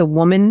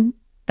woman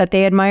that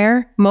they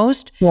admire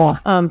most.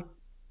 Yeah.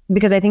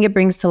 Because I think it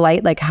brings to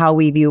light like how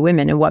we view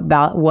women and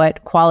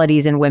what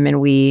qualities in women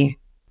we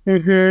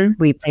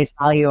place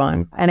value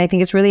on. And I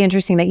think it's really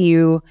interesting that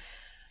you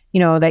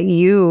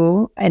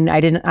and I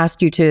didn't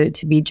ask you to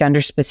be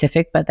gender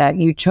specific, but that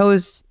you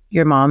chose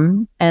your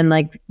mom and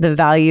like the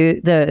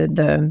value,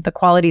 the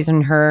qualities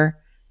in her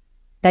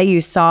that you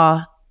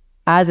saw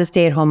as a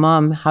stay-at-home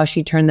mom, how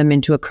she turned them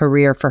into a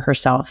career for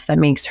herself that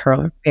makes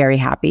her very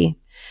happy.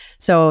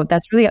 So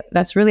that's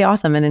really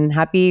awesome. And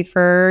happy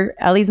for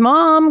Ellie's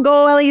mom.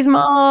 Go Ellie's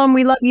mom.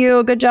 We love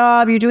you. Good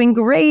job. You're doing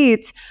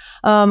great.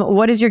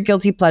 What is your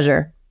guilty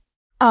pleasure?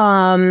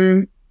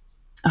 Oh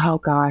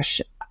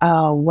gosh.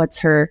 What's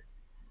her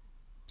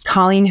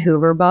Colleen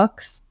Hoover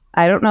books?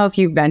 I don't know if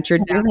you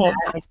ventured down that.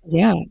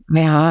 Yeah,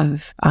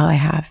 I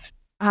have.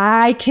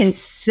 I can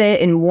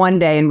sit in one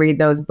day and read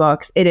those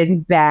books. It is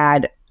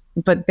bad,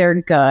 but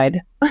they're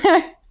good.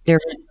 They're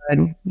really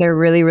good. They're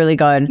really, really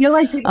good. You're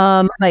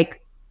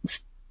like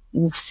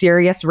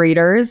serious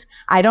readers.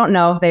 I don't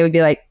know if they would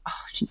be like,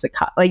 oh, she's a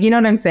cut. Like, you know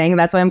what I'm saying?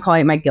 That's why I'm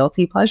calling it my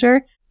guilty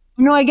pleasure.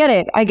 No, I get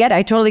it. I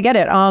totally get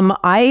it. I'm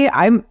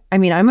a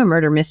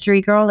murder mystery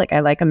girl. Like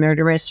I like a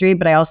murder mystery,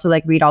 but I also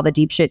like read all the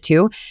deep shit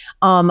too.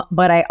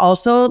 But I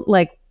also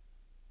like,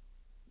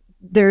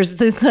 there's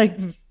this like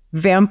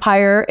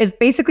vampire. It's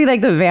basically like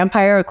the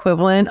vampire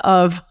equivalent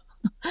of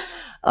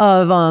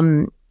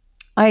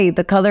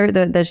the color,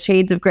 the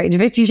shades of gray,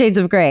 50 Shades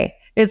of Grey.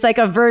 It's like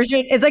a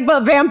version. It's like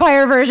a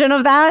vampire version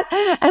of that.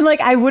 And like,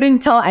 I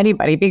wouldn't tell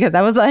anybody because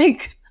I was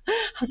like,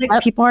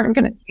 people aren't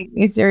going to take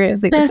me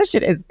seriously, but this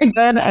shit is good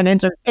and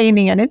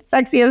entertaining and it's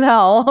sexy as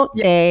hell.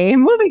 Okay,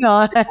 moving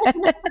on. But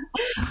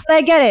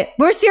I get it.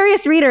 We're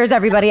serious readers,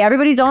 everybody.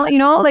 Everybody don't,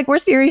 like we're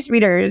serious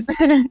readers.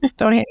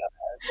 Don't hate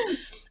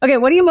us. Okay,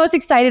 what are you most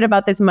excited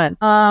about this month?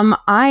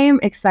 I am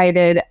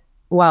excited.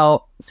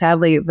 Well,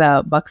 sadly,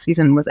 the Buck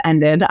season was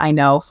ended. I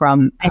know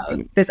from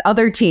this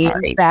other team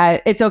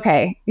that it's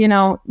okay.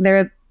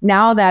 They're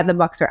now that the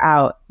Bucks are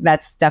out,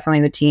 that's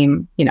definitely the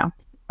team,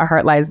 our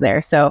heart lies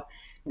there. So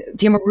the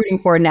team we're rooting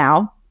for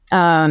now.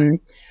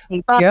 Thank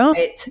you.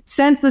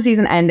 Since the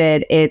season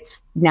ended,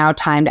 it's now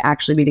time to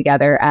actually be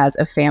together as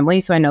a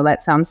family. So I know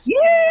that sounds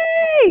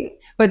yay,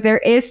 but there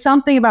is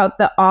something about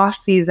the off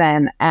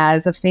season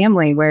as a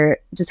family where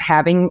just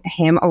having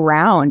him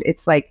around,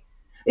 it's like,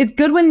 it's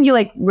good when you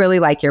like really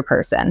like your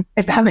person,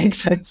 if that makes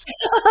sense.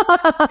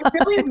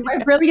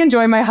 I really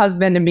enjoy my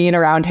husband and being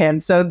around him.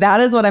 So that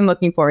is what I'm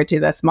looking forward to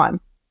this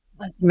month.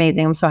 That's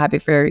amazing. I'm so happy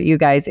for you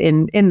guys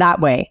in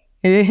that way.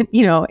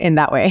 In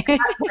that way.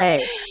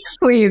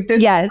 Please.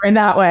 Yes. In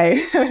that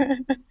way.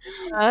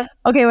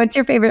 Okay. What's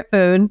your favorite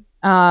food?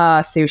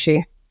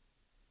 Sushi.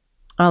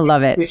 I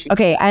love it. Sushi.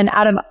 Okay. And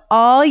out of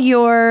all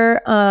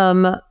your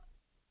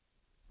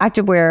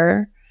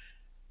activewear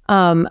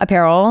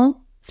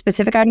apparel,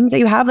 specific items that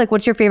you have, like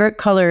what's your favorite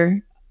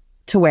color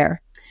to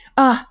wear?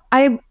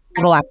 I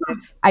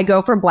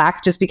go for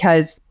black just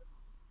because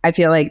I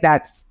feel like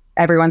that's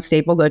everyone's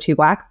staple go-to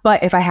black.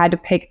 But if I had to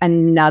pick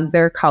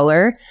another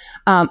color,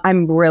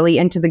 I'm really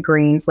into the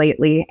greens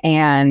lately,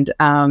 and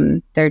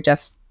they're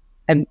just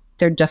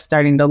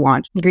starting to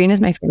launch. Green is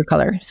my favorite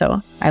color,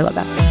 so I love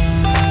that.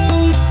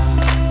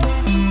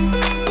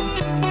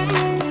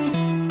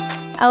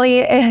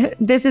 Ellie,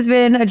 this has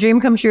been a dream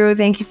come true.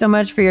 Thank you so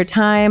much for your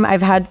time.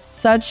 I've had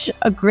such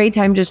a great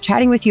time just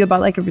chatting with you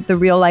about like the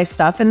real life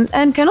stuff and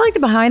kind of like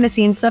the behind the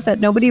scenes stuff that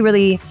nobody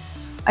really,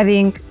 I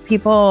think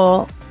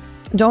people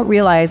don't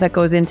realize that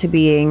goes into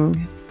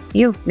being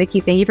you. Nikki,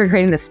 thank you for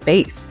creating this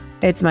space.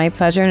 It's my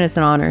pleasure and it's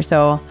an honor.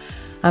 So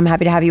I'm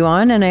happy to have you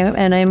on,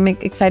 and I'm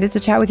excited to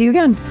chat with you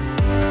again.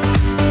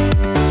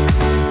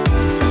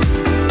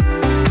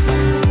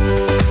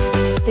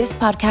 This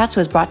podcast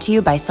was brought to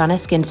you by Sana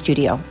Skin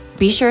Studio.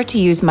 Be sure to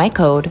use my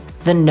code,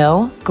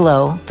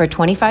 TheNoGlow, for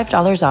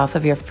 $25 off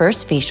of your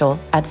first facial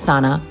at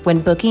Sana when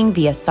booking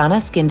via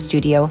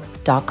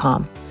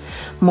sanaskinstudio.com.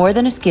 More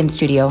than a skin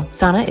studio,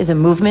 Sana is a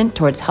movement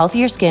towards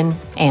healthier skin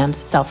and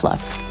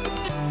self-love.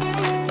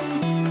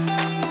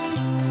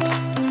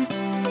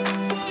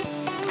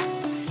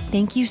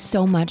 Thank you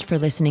so much for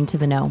listening to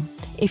The Know.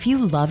 If you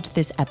loved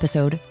this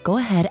episode, go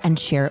ahead and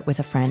share it with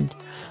a friend.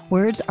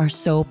 Words are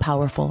so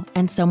powerful,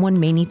 and someone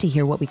may need to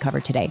hear what we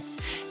covered today.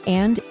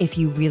 And if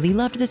you really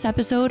loved this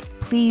episode,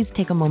 please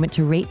take a moment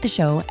to rate the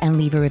show and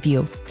leave a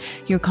review.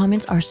 Your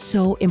comments are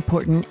so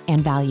important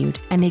and valued,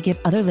 and they give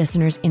other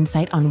listeners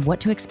insight on what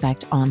to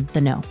expect on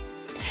The Know.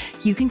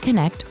 You can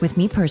connect with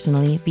me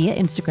personally via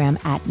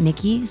Instagram at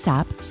Nikki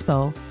Sap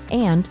Spo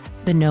and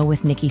The Know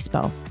with Nikki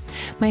Spo.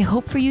 My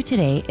hope for you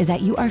today is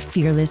that you are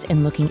fearless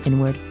in looking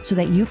inward so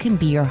that you can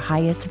be your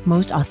highest,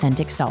 most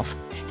authentic self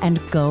and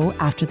go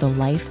after the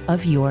life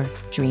of your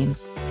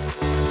dreams.